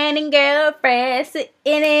 boyfriend and girlfriend sitting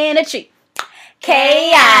in a tree.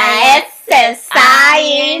 KISSING.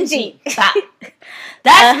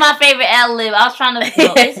 That's my favorite ad-lib. I was trying to...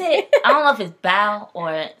 No, is it? I don't know if it's bow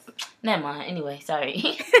or... Never mind. Anyway,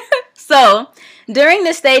 sorry. So, during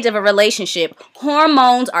this stage of a relationship,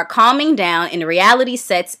 hormones are calming down and reality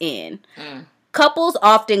sets in. Couples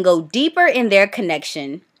often go deeper in their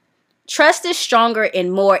connection. Trust is stronger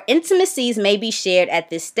and more intimacies may be shared at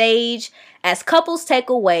this stage as couples take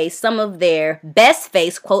away some of their best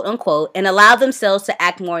face, quote unquote, and allow themselves to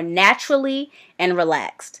act more naturally and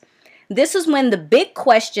relaxed. This is when the big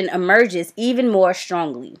question emerges even more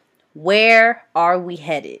strongly. Where are we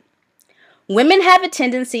headed? Women have a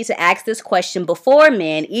tendency to ask this question before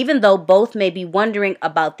men, even though both may be wondering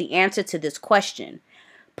about the answer to this question.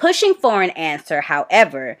 Pushing for an answer,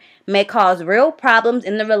 however, may cause real problems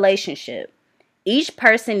in the relationship. Each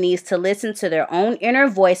person needs to listen to their own inner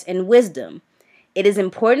voice and wisdom. It is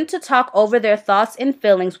important to talk over their thoughts and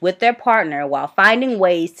feelings with their partner while finding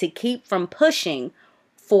ways to keep from pushing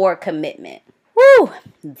for commitment. Whew,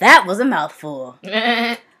 that was a mouthful.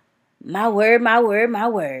 My word, my word, my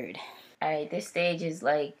word. Alright, this stage is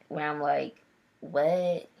like where I'm like,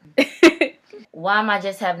 what? Why am I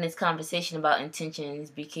just having this conversation about intentions?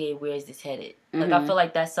 BK, where is this headed? Like, I feel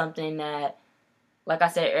like that's something that, like I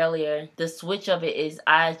said earlier, the switch of it is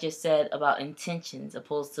I just said about intentions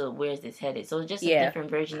opposed to where is this headed. So it's just a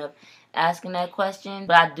different version of asking that question.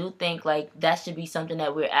 But I do think, like, that should be something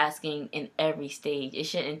that we're asking in every stage. It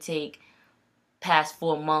shouldn't take past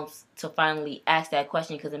 4 months to finally ask that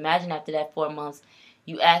question. Because imagine after that 4 months,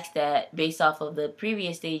 you ask that based off of the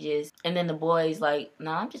previous stages, and then the boy's like,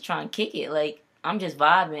 nah, I'm just trying to kick it. Like, I'm just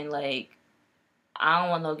vibing. Like, I don't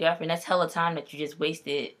want no girlfriend. That's hella time that you just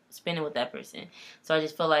wasted spending with that person. So I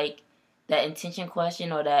just feel like that intention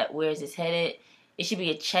question or that where is this headed, it should be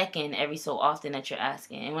a check-in every so often that you're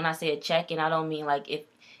asking. And when I say a check-in, I don't mean like if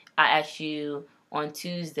I ask you on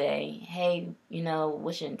Tuesday, hey, you know,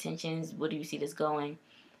 what's your intentions? Where do you see this going?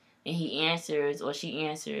 And he answers or she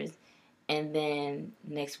answers. And then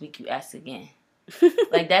next week you ask again.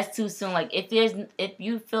 Like, that's too soon. Like, if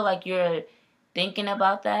you feel like you're thinking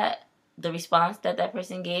about that, the response that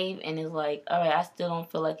person gave, and is like, all right, I still don't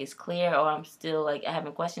feel like it's clear, or I'm still like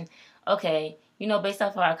having questions. Okay, you know, based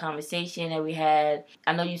off of our conversation that we had,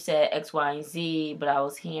 I know you said X, Y, and Z, but I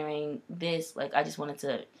was hearing this. Like, I just wanted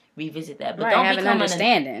to revisit that. But don't have an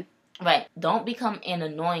understanding. Right. Don't become an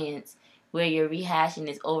annoyance where you're rehashing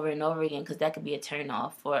this over and over again, because that could be a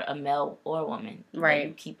turn-off for a male or a woman. Right.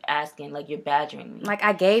 You keep asking, like, you're badgering me. Like,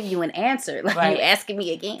 I gave you an answer. Like, you asking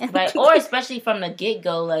me again. Right. Or especially from the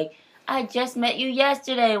get-go, like, I just met you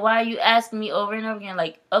yesterday. Why are you asking me over and over again?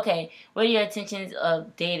 Like, okay, what are your intentions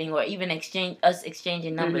of dating or even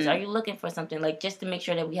exchanging numbers? Are you looking for something, like, just to make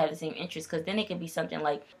sure that we have the same interests? Because then it could be something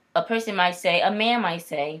like a man might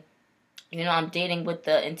say, you know, I'm dating with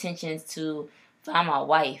the intentions to find my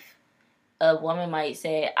wife. A woman might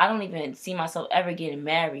say, I don't even see myself ever getting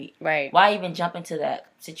married. Right. Why even jump into that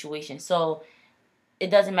situation? So it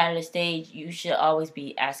doesn't matter the stage. You should always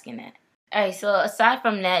be asking that. All right, so aside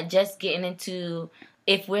from that, just getting into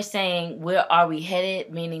if we're saying where are we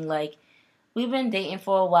headed, meaning like we've been dating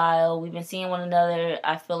for a while, we've been seeing one another,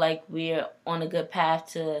 I feel like we're on a good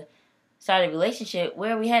path to start a relationship.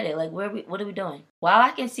 Where are we headed? Like, what are we doing? While I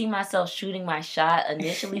can see myself shooting my shot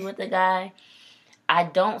initially with the guy, I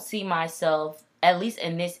don't see myself, at least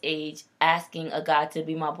in this age, asking a guy to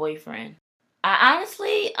be my boyfriend. I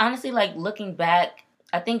honestly, like, looking back,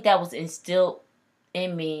 I think that was instilled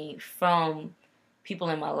in me from people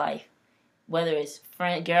in my life. Whether it's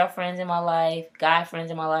girlfriends in my life, guy friends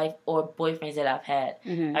in my life, or boyfriends that I've had.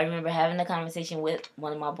 I remember having a conversation with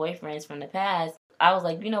one of my boyfriends from the past. I was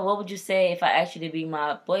like, you know, what would you say if I asked you to be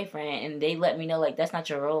my boyfriend? And they let me know, like, that's not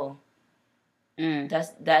your role. Leave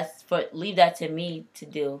that to me to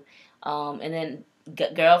do. And then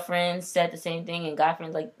girlfriends said the same thing, and guy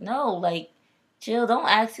friends like, no, like, chill, don't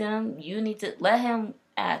ask him. You need to let him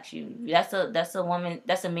ask you. That's a woman.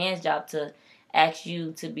 That's a man's job to ask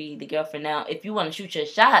you to be the girlfriend. Now, if you want to shoot your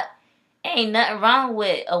shot, ain't nothing wrong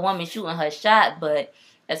with a woman shooting her shot. But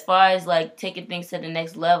as far as like taking things to the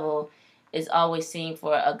next level, it's always seen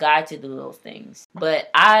for a guy to do those things. But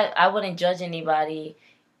I wouldn't judge anybody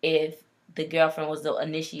if the girlfriend was the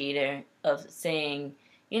initiator of saying,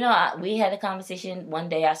 we had a conversation one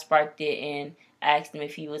day. I sparked it and I asked him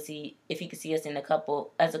if he could see us as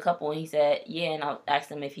a couple, and he said yeah. And I asked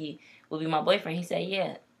him if he would be my boyfriend. He said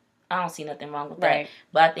yeah. I don't see nothing wrong with that.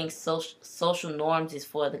 But I think social norms is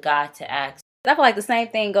for the guy to ask. I feel like the same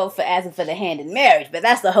thing goes for asking for the hand in marriage, but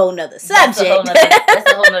that's a whole nother subject.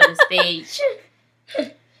 That's a whole nother stage.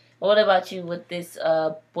 What about you with this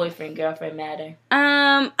boyfriend girlfriend matter?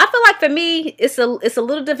 I feel like for me, it's a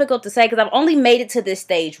little difficult to say because I've only made it to this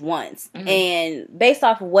stage once, and based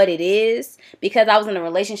off of what it is, because I was in a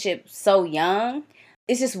relationship so young,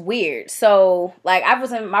 it's just weird. So like I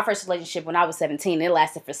was in my first relationship when I was 17. It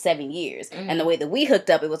lasted for 7 years, and the way that we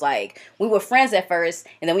hooked up, it was like we were friends at first,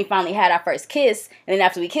 and then we finally had our first kiss, and then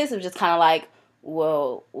after we kissed, it was just kind of like,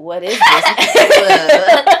 well, what is this?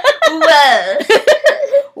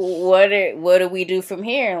 What do we do from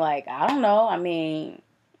here? Like, I don't know. I mean,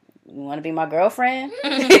 you want to be my girlfriend?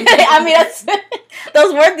 I mean,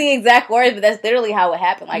 those weren't the exact words, but that's literally how it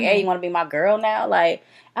happened. Like, hey, you want to be my girl now? Like,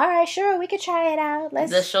 all right, sure, we could try it out.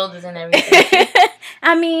 Let's the shoulders and everything.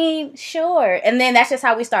 I mean, sure. And then that's just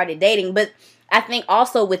how we started dating. But I think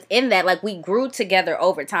also within that, like, we grew together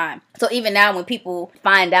over time. So even now when people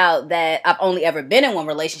find out that I've only ever been in one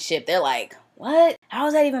relationship, they're like, what? How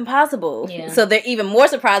is that even possible? Yeah. So they're even more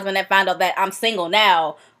surprised when they find out that I'm single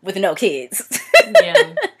now with no kids.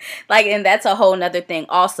 Yeah. Like, and that's a whole nother thing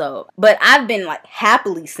also. But I've been like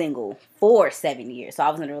happily single for 7 years. So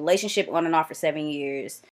I was in a relationship on and off for 7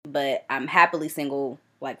 years, but I'm happily single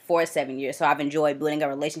like for 7 years. So I've enjoyed building a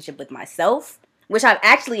relationship with myself, which I've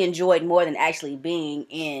actually enjoyed more than actually being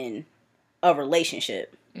in a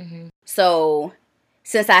relationship. So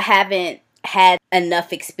since I haven't had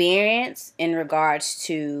enough experience in regards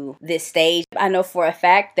to this stage, I know for a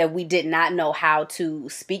fact that we did not know how to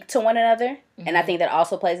speak to one another. And I think that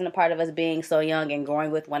also plays in the part of us being so young and growing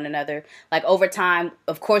with one another. Like over time,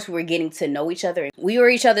 of course, we were getting to know each other. We were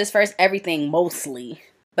each other's first everything mostly.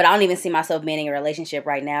 But I don't even see myself being in a relationship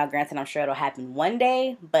right now. Granted, I'm sure it'll happen one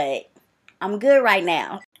day, but I'm good right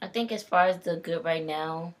now. I think as far as the good right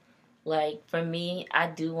now, like for me, I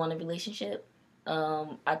do want a relationship.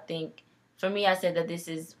 I think for me, I said that this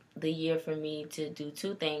is the year for me to do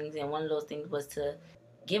two things. And one of those things was to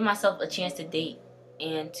give myself a chance to date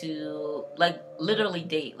and to like literally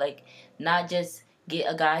date, like not just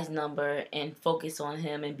get a guy's number and focus on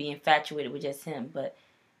him and be infatuated with just him, but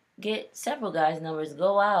get several guys' numbers,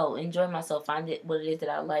 go out, enjoy myself, find it what it is that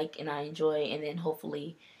I like and I enjoy, and then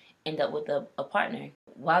hopefully end up with a partner.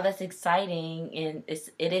 While that's exciting and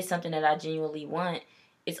it is something that I genuinely want,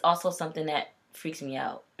 it's also something that freaks me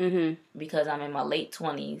out. Because I'm in my late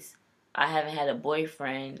 20s. I haven't had a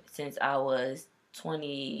boyfriend since I was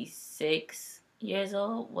 26 years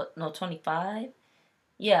old. 25?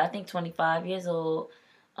 Yeah, I think 25 years old.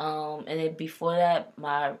 And then before that,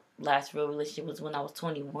 my last real relationship was when I was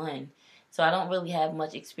 21. So I don't really have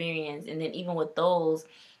much experience. And then even with those,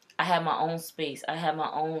 I had my own space. I had my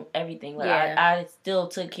own everything. Like I still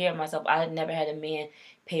took care of myself. I had never had a man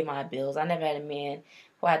pay my bills. I never had a man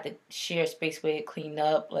who I had to share space with, clean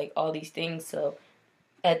up, like all these things. So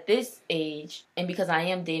at this age, and because I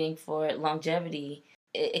am dating for longevity,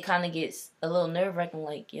 it kind of gets a little nerve-wracking,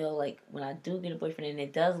 like, yo, like, when I do get a boyfriend and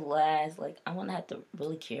it does last, like, I'm going to have to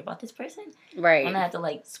really care about this person. Right. I'm going to have to,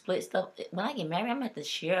 like, split stuff. When I get married, I'm going to have to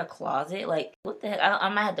share a closet. Like, what the heck? I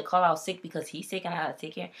might have to call out sick because he's sick and I have to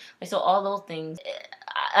take care. Like, so all those things,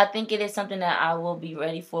 I think it is something that I will be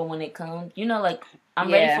ready for when it comes. You know, like,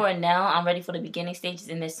 I'm ready for it now. I'm ready for the beginning stages,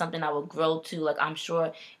 and it's something I will grow to. Like, I'm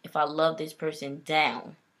sure if I love this person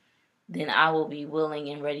down, then I will be willing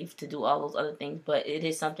and ready to do all those other things. But it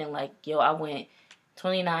is something like, yo, I went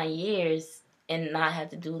 29 years and not have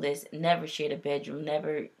to do this, never shared a bedroom,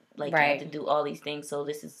 never, like, have to do all these things. So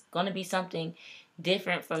this is going to be something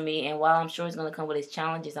different for me. And while I'm sure it's going to come with its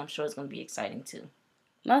challenges, I'm sure it's going to be exciting, too.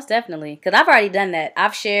 Most definitely. Because I've already done that.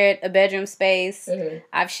 I've shared a bedroom space.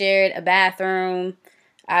 I've shared a bathroom.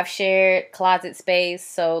 I've shared closet space.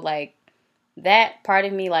 So, like, that part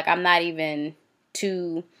of me, like, I'm not even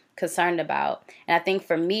too concerned about. And I think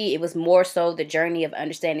for me, it was more so the journey of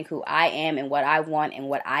understanding who I am and what I want and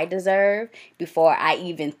what I deserve before I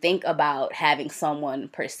even think about having someone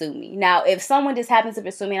pursue me. Now, if someone just happens to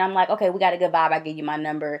pursue me and I'm like, okay, we got a good vibe, I give you my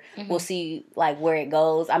number, we'll see like where it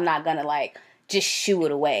goes. I'm not gonna like just shoo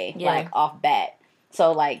it away like off bat.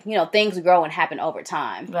 So like, you know, things grow and happen over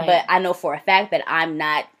time. Right. But I know for a fact that I'm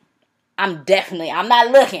not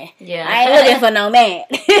looking. Yeah. I ain't looking for no man.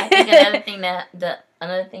 I think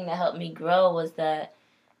another thing that helped me grow was that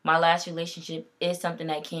my last relationship is something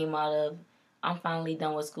that came out of, I'm finally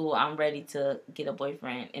done with school, I'm ready to get a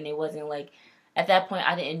boyfriend. And it wasn't like, at that point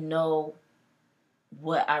I didn't know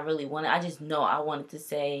what I really wanted. I just know I wanted to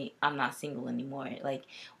say I'm not single anymore. Like,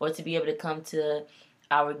 or to be able to come to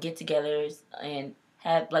our get-togethers and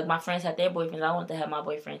have, like, my friends had their boyfriends. I wanted to have my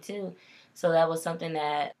boyfriend too. So that was something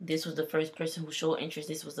that, this was the first person who showed interest.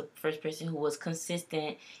 This was the first person who was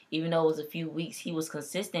consistent. Even though it was a few weeks, he was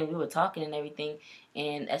consistent. We were talking and everything.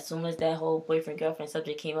 And as soon as that whole boyfriend-girlfriend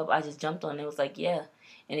subject came up, I just jumped on it. It was like, yeah.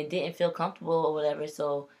 And it didn't feel comfortable or whatever.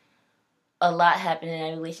 So a lot happened in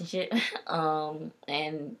that relationship.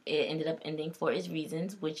 And it ended up ending for its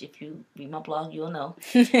reasons, which if you read my blog, you'll know.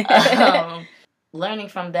 Learning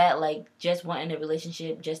from that, like, just wanting a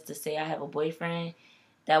relationship just to say I have a boyfriend,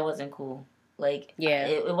 that wasn't cool. Like,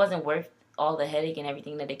 it wasn't worth all the headache and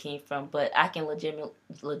everything that it came from. But I can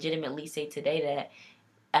legitimately say today that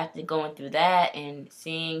after going through that and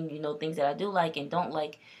seeing, you know, things that I do like and don't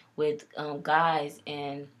like with guys,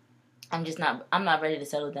 and I'm not ready to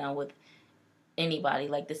settle down with anybody.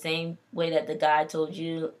 Like, the same way that the guy told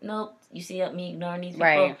you, nope, you see me ignoring these people.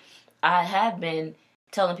 Right. I have been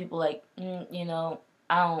telling people, like, you know,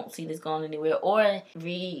 I don't see this going anywhere, or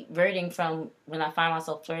reverting from when I find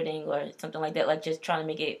myself flirting or something like that, like just trying to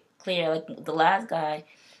make it clear. Like the last guy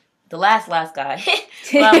who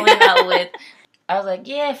I went out with, I was like,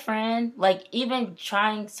 yeah, friend. Like, even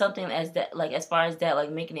trying something as that, like as far as that,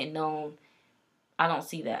 like making it known, I don't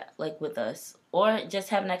see that, like, with us. Or just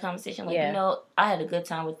having that conversation, like, you know, I had a good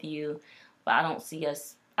time with you, but I see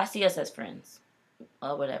us as friends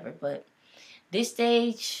or whatever. But this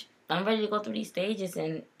stage, I'm ready to go through these stages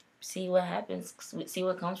and see what happens, see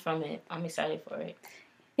what comes from it. I'm excited for it.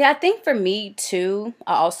 Yeah, I think for me, too,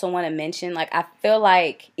 I also want to mention, like, I feel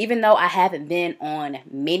like even though I haven't been on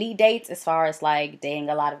many dates as far as, like, dating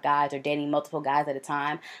a lot of guys or dating multiple guys at a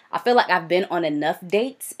time, I feel like I've been on enough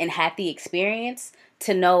dates and had the experience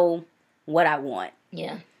to know what I want.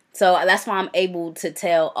 Yeah. So that's why I'm able to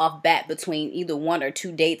tell off bat between either one or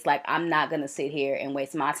two dates. Like, I'm not going to sit here and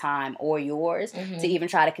waste my time or yours to even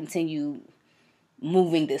try to continue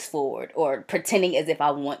moving this forward or pretending as if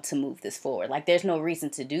I want to move this forward. Like, there's no reason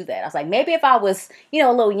to do that. I was like, maybe if I was, you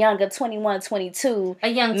know, a little younger, 21, 22, a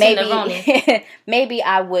young maybe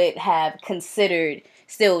I would have considered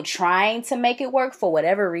still trying to make it work for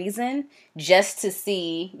whatever reason, just to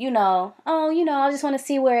see, you know, I just want to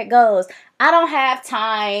see where it goes. I don't have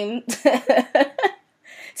time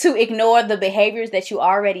to ignore the behaviors that you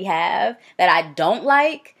already have that I don't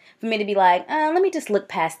like, for me to be like, let me just look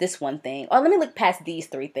past this one thing, or let me look past these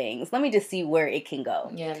three things. Let me just see where it can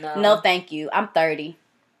go. Yeah, no, thank you. I'm 30.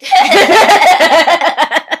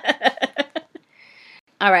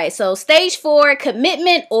 All right, so stage 4,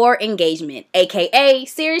 commitment or engagement, aka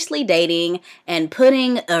seriously dating and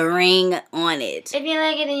putting a ring on it. If you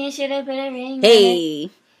like it, then you should have put a ring on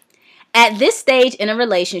it. At this stage in a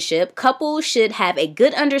relationship, couples should have a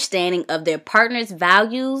good understanding of their partner's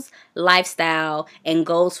values, lifestyle, and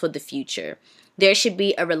goals for the future. There should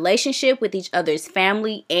be a relationship with each other's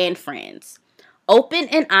family and friends. Open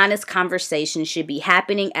and honest conversations should be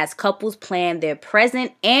happening as couples plan their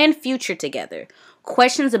present and future together.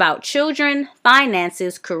 Questions about children,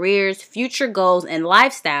 finances, careers, future goals, and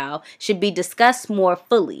lifestyle should be discussed more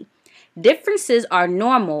fully. Differences are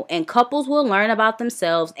normal, and couples will learn about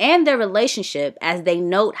themselves and their relationship as they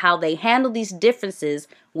note how they handle these differences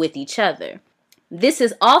with each other. This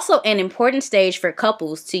is also an important stage for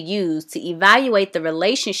couples to use to evaluate the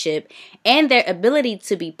relationship and their ability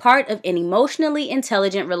to be part of an emotionally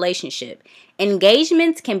intelligent relationship.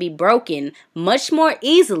 Engagements can be broken much more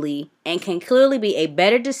easily and can clearly be a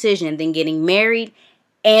better decision than getting married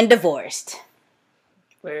and divorced.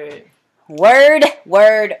 Word.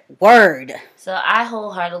 So I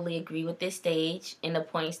wholeheartedly agree with this stage in the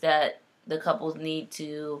points that the couples need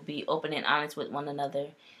to be open and honest with one another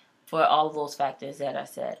for all those factors that I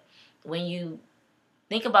said. When you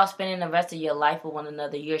think about spending the rest of your life with one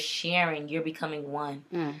another, you're sharing, you're becoming one.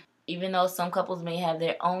 Even though some couples may have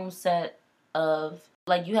their own set of,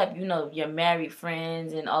 like, you have, you know, your married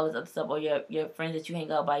friends and all this other stuff, or your friends that you hang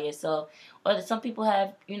out by yourself, or some people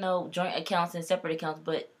have, you know, joint accounts and separate accounts,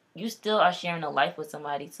 but you still are sharing a life with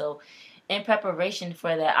somebody. So in preparation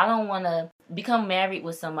for that, I don't want to become married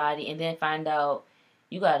with somebody and then find out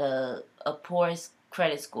you got a poor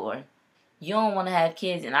credit score. You don't want to have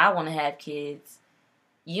kids and I want to have kids.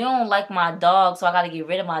 You don't like my dog, so I got to get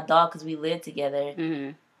rid of my dog because we live together.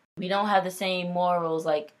 Mm-hmm. We don't have the same morals.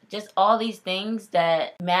 Like, just all these things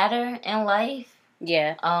that matter in life.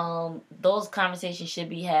 Yeah. Those conversations should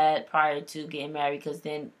be had prior to getting married, because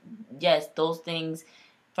then, yes, those things,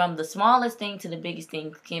 from the smallest thing to the biggest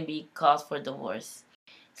thing, can be cause for divorce.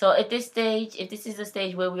 So at this stage, if this is a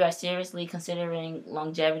stage where we are seriously considering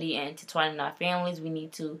longevity and intertwining our families, we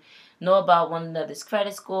need to know about one another's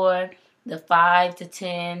credit score, the 5 to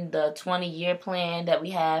 10, the 20-year plan that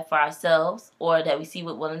we have for ourselves or that we see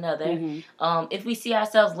with one another. Mm-hmm. If we see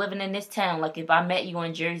ourselves living in this town, like if I met you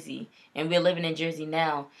in Jersey and we're living in Jersey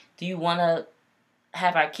now, do you want to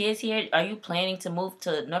have our kids here? Are you planning to move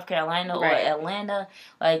to North Carolina or Atlanta?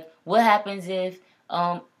 Like, what happens if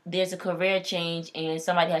there's a career change and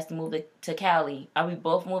somebody has to move to Cali? Are we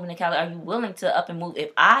both moving to Cali? Are you willing to up and move?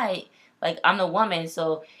 If I'm the woman,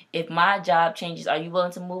 so if my job changes, are you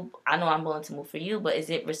willing to move? I know I'm willing to move for you, but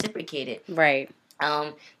is it reciprocated? Right.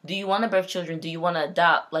 Do you want to birth children? Do you want to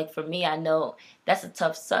adopt? Like, for me, I know that's a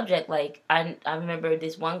tough subject. Like, I remember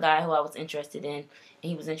this one guy who I was interested in, and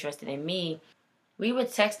he was interested in me. We were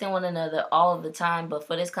texting one another all of the time, but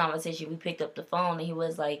for this conversation, we picked up the phone, and he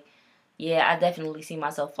was like, yeah, I definitely see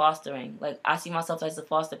myself fostering. Like, I see myself as a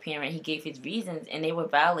foster parent. He gave his reasons, and they were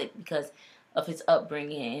valid because of his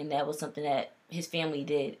upbringing, and that was something that his family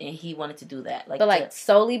did, and he wanted to do that. But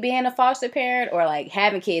solely being a foster parent, or like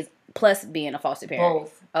having kids plus being a foster parent?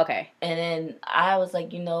 Both. Okay. And then I was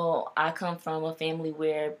like, I come from a family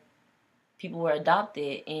where people were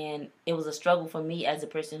adopted, and it was a struggle for me as a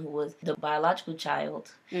person who was the biological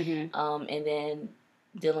child. Mm-hmm. And then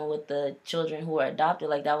dealing with the children who were adopted,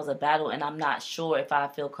 like, that was a battle, and I'm not sure if I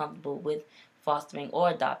feel comfortable with fostering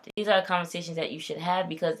or adopting. These are conversations that you should have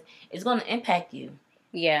because it's going to impact you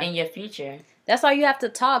in your future. That's why you have to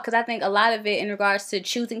talk, because I think a lot of it in regards to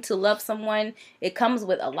choosing to love someone, it comes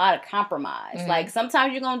with a lot of compromise. Mm-hmm. Like,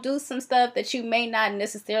 sometimes you're going to do some stuff that you may not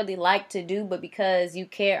necessarily like to do, but because you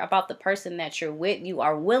care about the person that you're with, you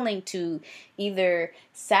are willing to either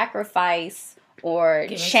sacrifice or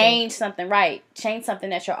change something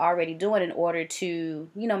that you're already doing in order to,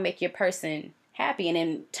 make your person happy, and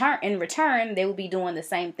in return they will be doing the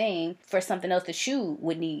same thing for something else that you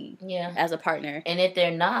would need as a partner. And if they're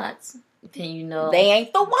not, then they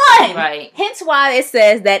ain't the one. Right. Hence why it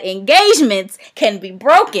says that engagements can be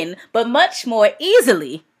broken, but much more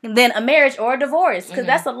easily than a marriage or a divorce, because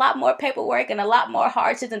that's a lot more paperwork and a lot more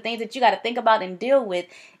hardships and things that you got to think about and deal with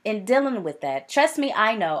in dealing with that. Trust me,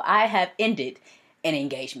 I know. I have ended an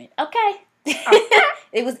engagement. Okay.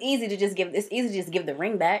 It was easy to just give the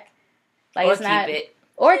ring back. Like, or it's not, keep it.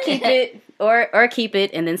 Or keep it. Or keep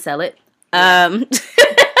it and then sell it.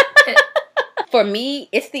 For me,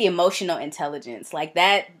 it's the emotional intelligence. Like,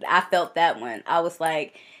 that, I felt that one. I was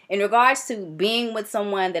like, in regards to being with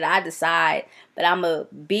someone that I decide that I'm going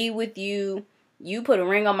to be with you, you put a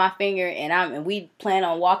ring on my finger, and we plan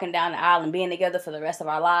on walking down the aisle and being together for the rest of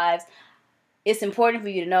our lives, it's important for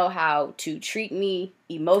you to know how to treat me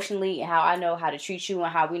emotionally, and how I know how to treat you,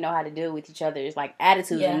 and how we know how to deal with each other's, like,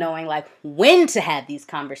 attitudes, and knowing, like, when to have these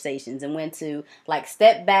conversations and when to, like,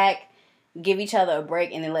 step back, give each other a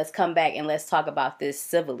break, and then let's come back and let's talk about this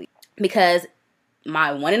civilly. Because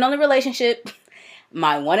my one and only relationship,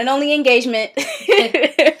 my one and only engagement,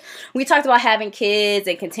 we talked about having kids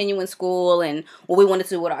and continuing school and what we wanted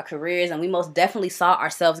to do with our careers, and we most definitely saw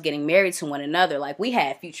ourselves getting married to one another. Like, we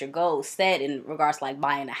had future goals set in regards to, like,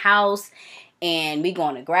 buying a house and me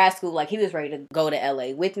going to grad school. Like, he was ready to go to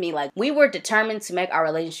LA with me. Like, we were determined to make our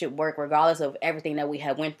relationship work regardless of everything that we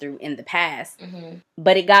had went through in the past. Mm-hmm.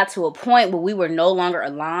 But it got to a point where we were no longer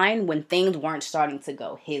aligned when things weren't starting to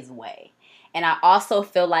go his way. And I also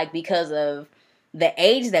feel like because of the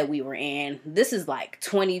age that we were in, this is like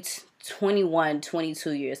 21,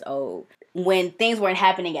 22 years old, when things weren't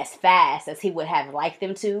happening as fast as he would have liked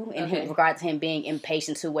them to, in regard to him being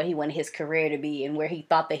impatient to where he wanted his career to be and where he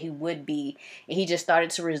thought that he would be. And he just started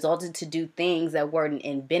to result to do things that weren't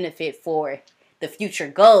in benefit for the future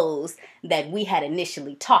goals that we had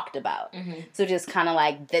initially talked about. Mm-hmm. So just kind of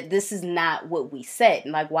like, that this is not what we said,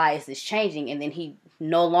 and like, why is this changing? And then he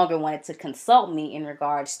no longer wanted to consult me in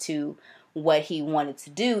regards to what he wanted to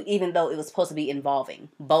do, even though it was supposed to be involving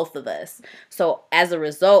both of us. So as a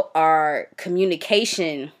result, our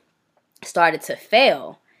communication started to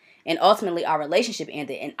fail. And ultimately, our relationship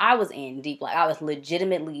ended, and I was in deep. Like, I was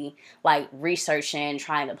legitimately, like, researching,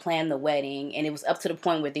 trying to plan the wedding, and it was up to the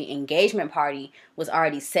point where the engagement party was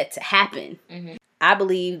already set to happen. Mm-hmm. I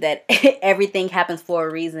believe that everything happens for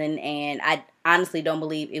a reason, and I honestly don't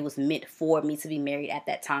believe it was meant for me to be married at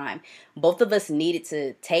that time. Both of us needed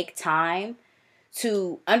to take time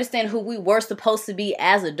to understand who we were supposed to be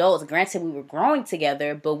as adults. Granted, we were growing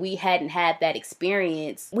together, but we hadn't had that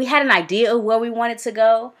experience. We had an idea of where we wanted to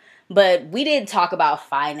go, but we didn't talk about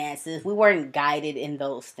finances. We weren't guided in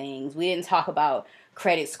those things. We didn't talk about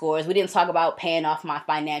credit scores. We didn't talk about paying off my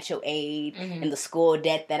financial aid and the school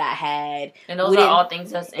debt that I had. And those are all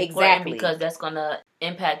things that's important because that's going to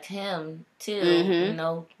impact him too. You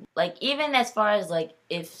know, like even as far as like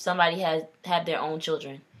if somebody has had their own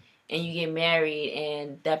children and you get married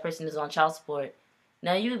and that person is on child support.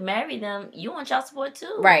 Now you marry them, you on child support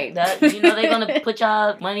too. Right. That, you know, they're going to put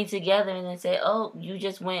y'all money together and then say, oh, you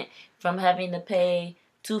just went from having to pay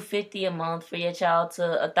 $250 a month for your child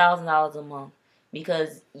to $1,000 a month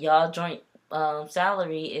because y'all joint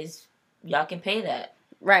salary is, y'all can pay that.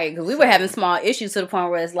 Right, because we were having small issues to the point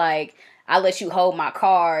where it's like, I let you hold my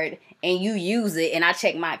card and you use it and I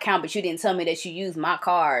check my account, but you didn't tell me that you used my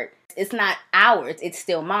card. It's not ours, it's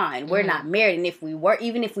still mine. We're not married, and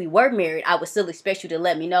even if we were married, I would still expect you to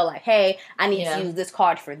let me know, like, hey, I need to use this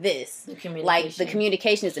card for this. Like, the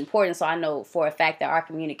communication is important, so I know for a fact that our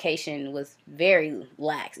communication was very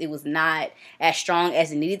lax. It was not as strong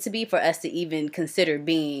as it needed to be for us to even consider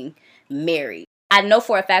being married. I know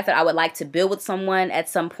for a fact that I would like to build with someone at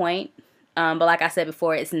some point. But like I said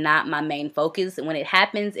before, it's not my main focus. When it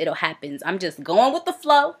happens, it'll happen. I'm just going with the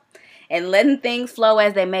flow and letting things flow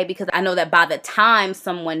as they may, because I know that by the time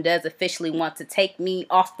someone does officially want to take me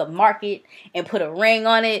off the market and put a ring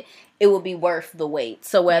on it, it will be worth the wait.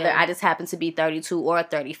 So whether I just happen to be 32 or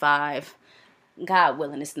 35, God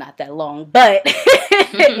willing, it's not that long. But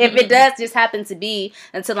if it does just happen to be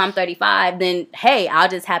until I'm 35, then hey, I'll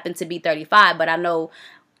just happen to be 35. But I know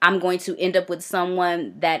I'm going to end up with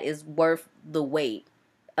someone that is worth the wait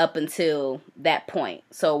up until that point.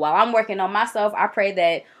 So while I'm working on myself, I pray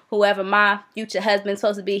that whoever my future husband's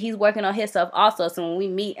supposed to be, he's working on himself also. So when we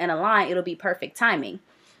meet and align, it'll be perfect timing.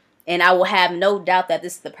 And I will have no doubt that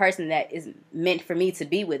this is the person that is meant for me to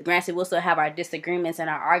be with. Granted, we'll still have our disagreements and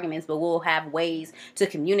our arguments, but we'll have ways to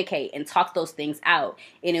communicate and talk those things out.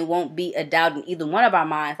 And it won't be a doubt in either one of our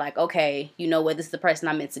minds, like, okay, you know what, this is the person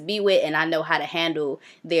I'm meant to be with, and I know how to handle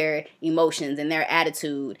their emotions and their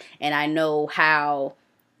attitude, and I know how,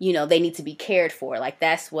 you know, they need to be cared for. Like,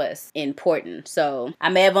 that's what's important. So I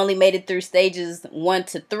may have only made it through stages 1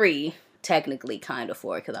 to 3, technically kind of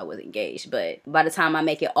 4 because I was engaged, but by the time I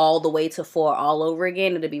make it all the way to 4 all over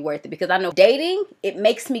again, it'll be worth it, because I know dating, it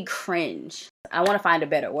makes me cringe. I want to find a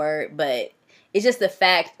better word, but it's just the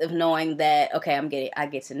fact of knowing that, okay, I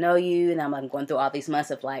get to know you, and I'm going through all these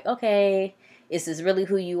months of like, okay, is this really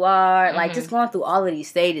who you are? Like, just going through all of these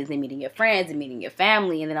stages and meeting your friends and meeting your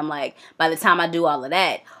family, and then I'm like, by the time I do all of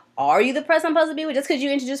that, are you the person I'm supposed to be with? Just because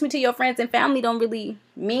you introduce me to your friends and family don't really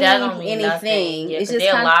mean anything. Yeah, it's just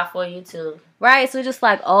they'll lie for you too. Right, so it's just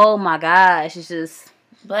like, oh my gosh, it's just.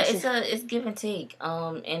 But it's give and take.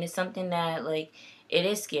 And it's something that, like, it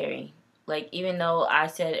is scary. Like, even though I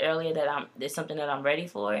said earlier that it's something that I'm ready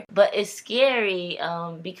for, but it's scary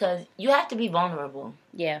because you have to be vulnerable.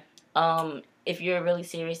 Yeah. If you're really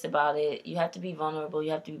serious about it, you have to be vulnerable.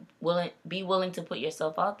 You have to be willing to put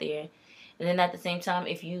yourself out there. And then at the same time,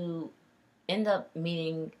 if you end up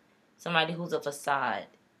meeting somebody who's a facade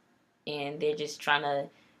and they're just trying to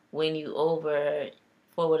win you over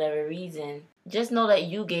for whatever reason, just know that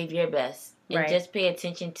you gave your best. And just pay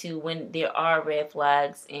attention to when there are red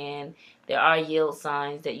flags and there are yield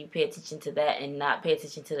signs, that you pay attention to that and not pay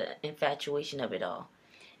attention to the infatuation of it all.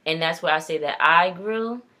 And that's where I say that I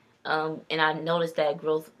grew, and I noticed that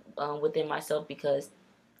growth within myself, because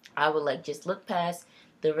I would like just look past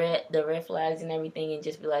the red flags and everything and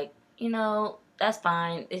just be like, you know, that's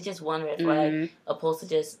fine. It's just one red flag, opposed to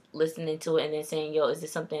just listening to it and then saying, yo, is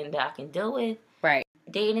this something that I can deal with? Right.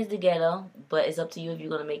 Dating is the ghetto, but it's up to you if you're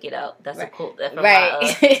going to make it out. That's a quote.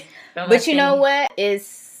 But you know what?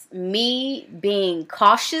 It's me being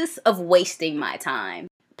cautious of wasting my time.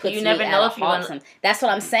 You never know if you want to. That's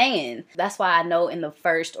what I'm saying. That's why I know in the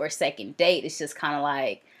first or second date, it's just kind of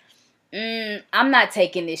like, I'm not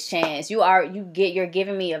taking this chance. You're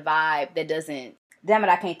giving me a vibe that doesn't. Damn it,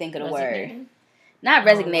 I can't think of the word. Not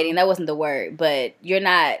resonating. That wasn't the word. But you're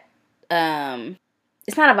not.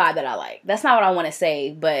 It's not a vibe that I like. That's not what I want to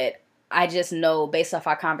say. But I just know based off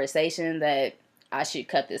our conversation that I should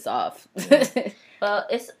cut this off. Well,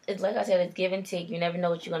 it's like I said, it's give and take. You never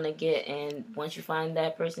know what you're gonna get, and once you find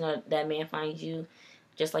that person or that man finds you,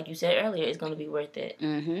 just like you said earlier, it's gonna be worth it.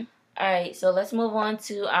 Mm-hmm. All right, so let's move on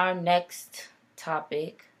to our next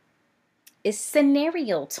topic. It's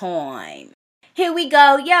scenario time. Here we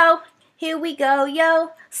go, yo. Here we go,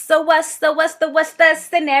 yo. So what's the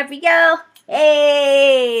scenario?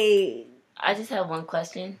 Hey. I just have one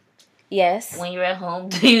question. Yes. When you're at home,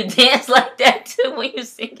 do you dance like that too when you're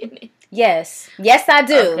singing it? Yes. Yes, I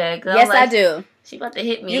do. Okay, yes, I do. She about to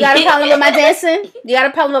hit me. You got a problem with my dancing? You got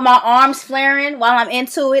a problem with my arms flaring while I'm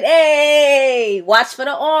into it? Hey, watch for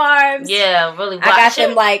the arms. Yeah, really. Watch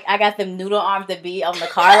I got them noodle arms that be on the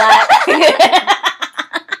car lot.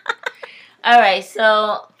 All right,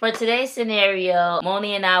 so for today's scenario,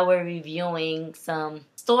 Moni and I were reviewing some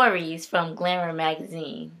stories from Glamour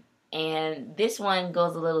magazine, and this one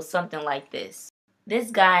goes a little something like this.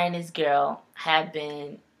 This guy and this girl have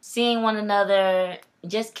been seeing one another,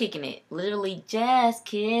 just kicking it. Literally just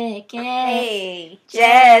kicking. Hey,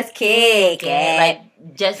 just kicking.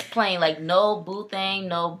 Like, just playing. Like, no boo thing,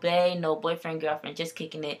 no bae, no boyfriend, girlfriend. Just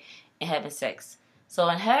kicking it and having sex. So,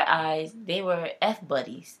 in her eyes, they were F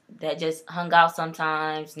buddies that just hung out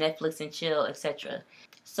sometimes, Netflix and chill, etc.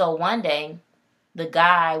 So, one day, the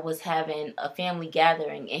guy was having a family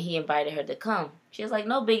gathering and he invited her to come. She was like,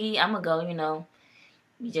 no biggie, I'm going to go,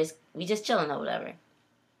 we just chilling or whatever.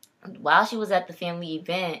 While she was at the family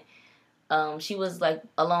event, she was like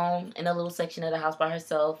alone in a little section of the house by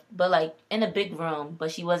herself, but like in a big room,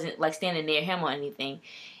 but she wasn't like standing near him or anything.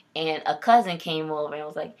 And a cousin came over and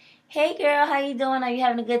was like, hey girl, how you doing? Are you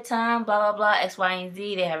having a good time? Blah, blah, blah, X, Y, and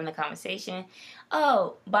Z. They're having a conversation.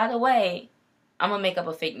 Oh, by the way, I'm going to make up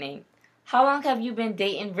a fake name. How long have you been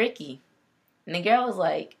dating Ricky? And the girl was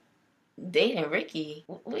like, dating Ricky?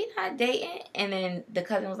 We not dating? And then the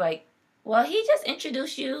cousin was like, well, he just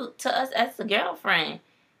introduced you to us as a girlfriend.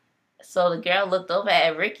 So the girl looked over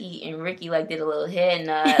at Ricky, and Ricky like did a little head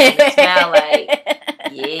nod and smiled like,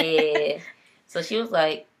 yeah. So she was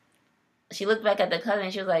like, she looked back at the cousin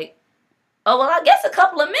and she was like, oh, well, I guess a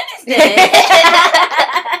couple of minutes then.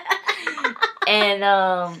 And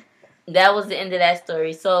that was the end of that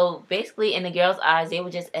story. So basically, in the girl's eyes, they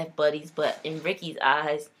were just F buddies, but in Ricky's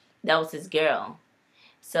eyes, that was his girl.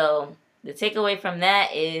 So the takeaway from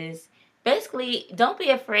that is basically don't be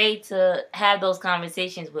afraid to have those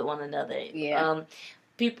conversations with one another. Yeah.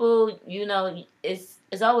 People, it's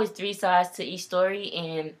always three sides to each story,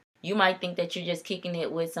 and you might think that you're just kicking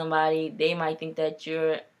it with somebody. They might think that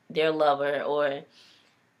you're their lover or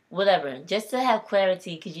whatever. Just to have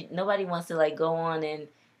clarity, because nobody wants to like go on and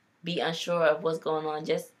be unsure of what's going on.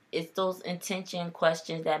 It's those intention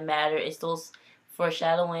questions that matter. It's those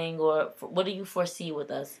foreshadowing or what do you foresee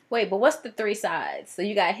with us? Wait, but what's the three sides? So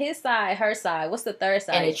you got his side, her side. What's the third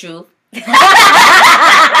side? And the truth. Okay.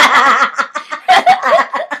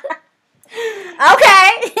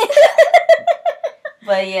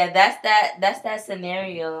 But yeah, that's that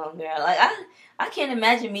scenario, girl. Like I can't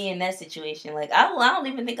imagine me in that situation. Like I don't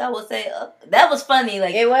even think I would say that was funny.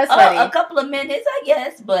 Like it was funny. A couple of minutes, I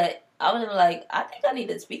guess, but I would have like I think I need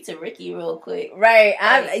to speak to Ricky real quick. Right.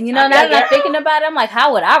 Now that I'm thinking about it, I'm like,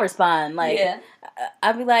 how would I respond? Like, yeah.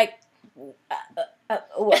 I'd be like,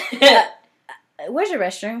 where's your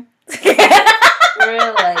restroom? For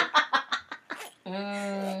real, like.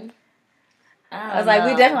 I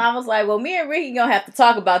was like, well, me and Ricky gonna have to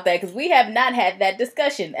talk about that because we have not had that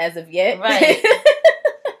discussion as of yet. Right.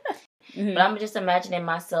 Mm-hmm. But I'm just imagining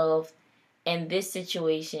myself in this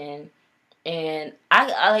situation, and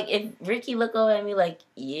I like if Ricky look over at me like,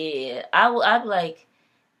 yeah, I'd be like,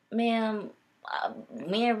 ma'am,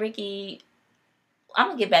 me and Ricky, I'm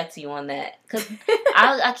gonna get back to you on that because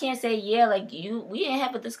I can't say yeah, like we didn't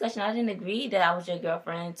have a discussion. I didn't agree that I was your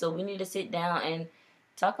girlfriend, so we need to sit down and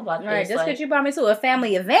talk about this. Right, just because you brought me to a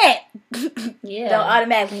family event, yeah, don't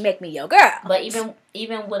automatically make me your girl. But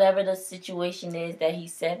even whatever the situation is that he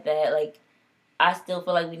said that, like, I still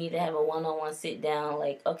feel like we need to have a one-on-one sit down.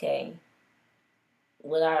 Like, okay,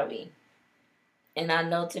 what are we? And I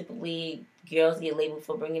know typically girls get labeled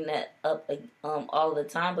for bringing that up all the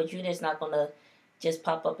time, but you're just not gonna just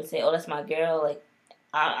pop up and say, "Oh, that's my girl." Like,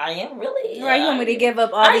 I am really right. You want me to give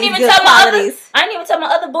up all these good qualities? I didn't even tell my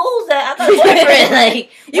other bulls that I got a boyfriend.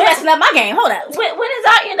 Like, you messing up my game. Hold up. When is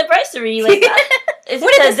our anniversary? Like, when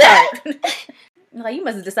did this start? Like, you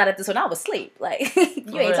must have decided this when I was asleep. Like,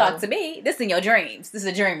 you ain't talk to me. This in your dreams. This is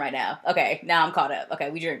a dream right now. Okay, now I'm caught up.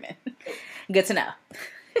 Okay, we dreaming. Good to know.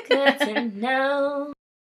 Good to know.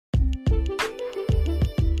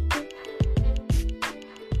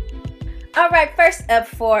 All right, first up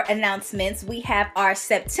for announcements, we have our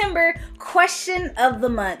September question of the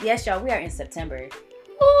month. Yes, y'all, we are in September.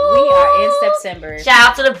 Ooh. We are in September. Shout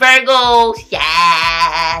out to the Virgos.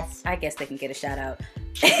 Yes. I guess they can get a shout out.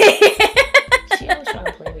 She always trying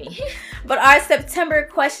to play me. But our September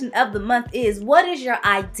question of the month is, what is your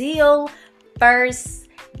ideal first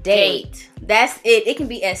date? That's it. It can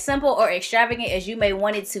be as simple or extravagant as you may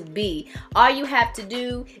want it to be. All you have to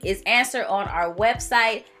do is answer on our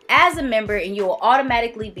website as a member, and you will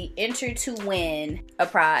automatically be entered to win a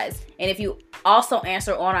prize. And if you also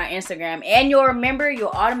answer on our Instagram and you're a member, you'll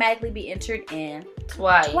automatically be entered in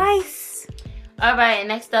twice. All right, and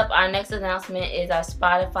next up, our next announcement is our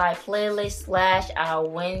Spotify playlist / our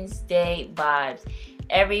Wednesday vibes.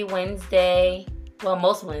 Every Wednesday, well,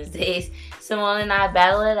 most Wednesdays, Simone and I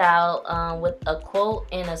battle it out with a quote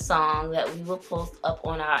and a song that we will post up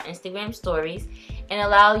on our Instagram stories and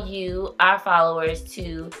allow you, our followers,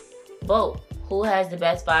 to vote who has the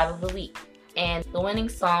best vibe of the week. And the winning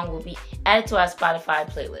song will be added to our Spotify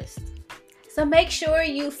playlist. So make sure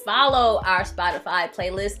you follow our Spotify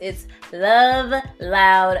playlist. It's Love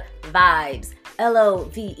Loud Vibes.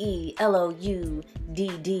 LOVELOUDD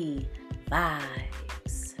Vibes.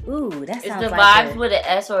 Ooh, that sounds like Is the vibes with an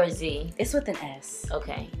S or a Z? It's with an S.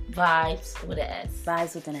 Okay. Vibes with an S.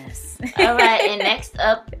 Vibes with an S. All right, and next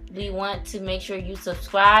up, we want to make sure you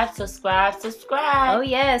subscribe. Oh,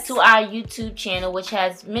 yes. To our YouTube channel, which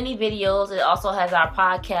has many videos. It also has our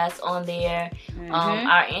podcast on there,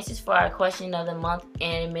 our answers for our question of the month,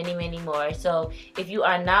 and many, many more. So if you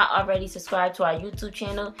are not already subscribed to our YouTube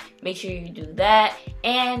channel, make sure you do that.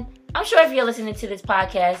 And I'm sure if you're listening to this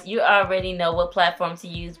podcast, you already know what platform to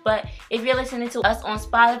use. But if you're listening to us on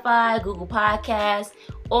Spotify, Google Podcasts,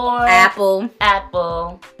 or Apple,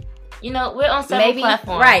 you know, we're on several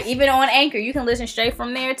platforms. Right, even on Anchor, you can listen straight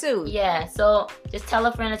from there too. Yeah, so just tell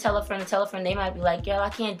a friend to tell a friend to tell a friend. They might be like, yo, I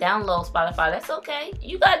can't download Spotify. That's okay.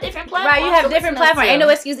 You got different platforms. Right, you have different platforms. Ain't no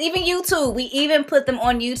excuse. Even YouTube, we even put them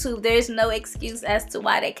on YouTube. There's no excuse as to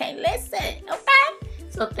why they can't listen, okay?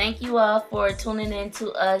 So thank you all for tuning in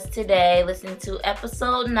to us today. Listen to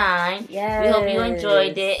episode 9. Yes. We hope you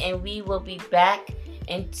enjoyed it, and we will be back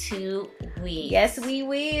in 2 weeks. Yes, we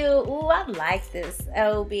will. Ooh, I like this.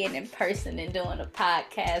 Oh, being in person and doing a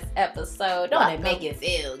podcast episode. Don't it make you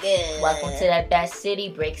feel good? Welcome to that best city,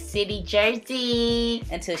 Brick City, Jersey.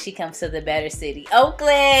 Until she comes to the better city, Oakland.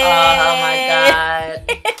 Oh my God.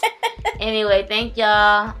 Anyway, thank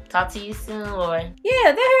y'all. Talk to you soon, Lord.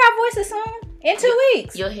 Yeah, they'll hear our voices soon. In 2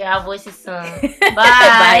 weeks. You'll hear our voices soon. Bye.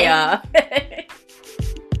 Bye, y'all.